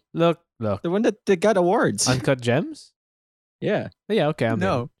one, Look. the one that got awards. Uncut Gems? Yeah, Yeah, okay. I'm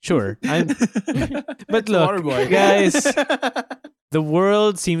No. in. Sure. But It's look, Waterboy. guys, the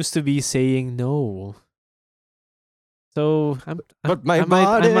world seems to be saying no. So But my I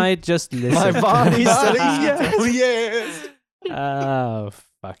body, might just listen. my body's telling yes. Oh, yes. Oh,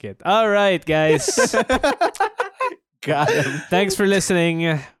 fuck it. All right, guys. Got him. Thanks for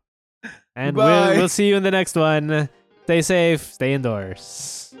listening. And Bye. we'll see you in the next one. Stay safe, stay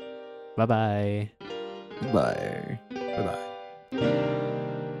indoors. Bye-bye. Bye. Bye-bye.